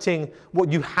interpreting what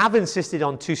you have insisted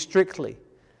on too strictly,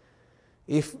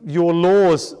 if your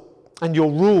laws and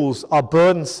your rules are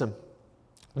burdensome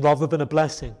rather than a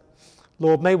blessing,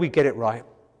 Lord, may we get it right.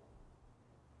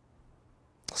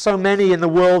 So many in the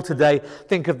world today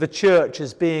think of the church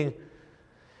as being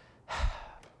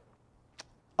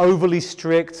overly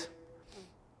strict,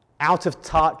 out of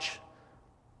touch,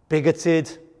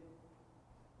 bigoted.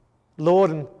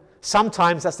 Lord, and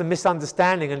sometimes that's a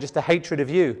misunderstanding and just a hatred of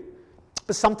you.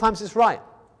 But sometimes it's right.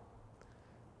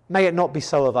 May it not be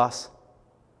so of us.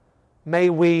 May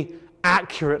we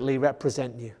accurately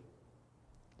represent you.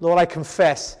 Lord, I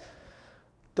confess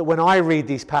that when I read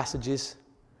these passages,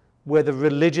 where the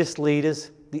religious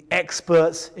leaders, the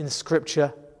experts in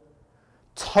Scripture,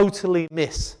 totally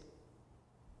miss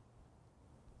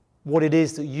what it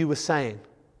is that you were saying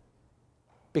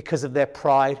because of their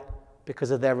pride,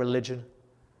 because of their religion.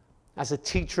 As a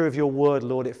teacher of your word,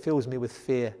 Lord, it fills me with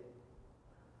fear.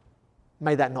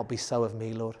 May that not be so of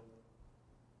me, Lord.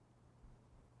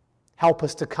 Help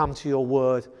us to come to your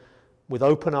word with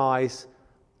open eyes,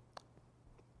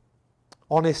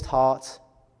 honest hearts,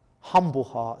 humble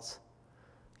hearts,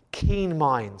 keen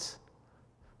minds,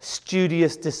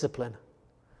 studious discipline,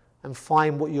 and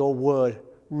find what your word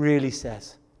really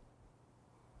says.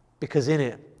 Because in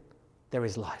it, there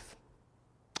is life.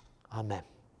 Amen.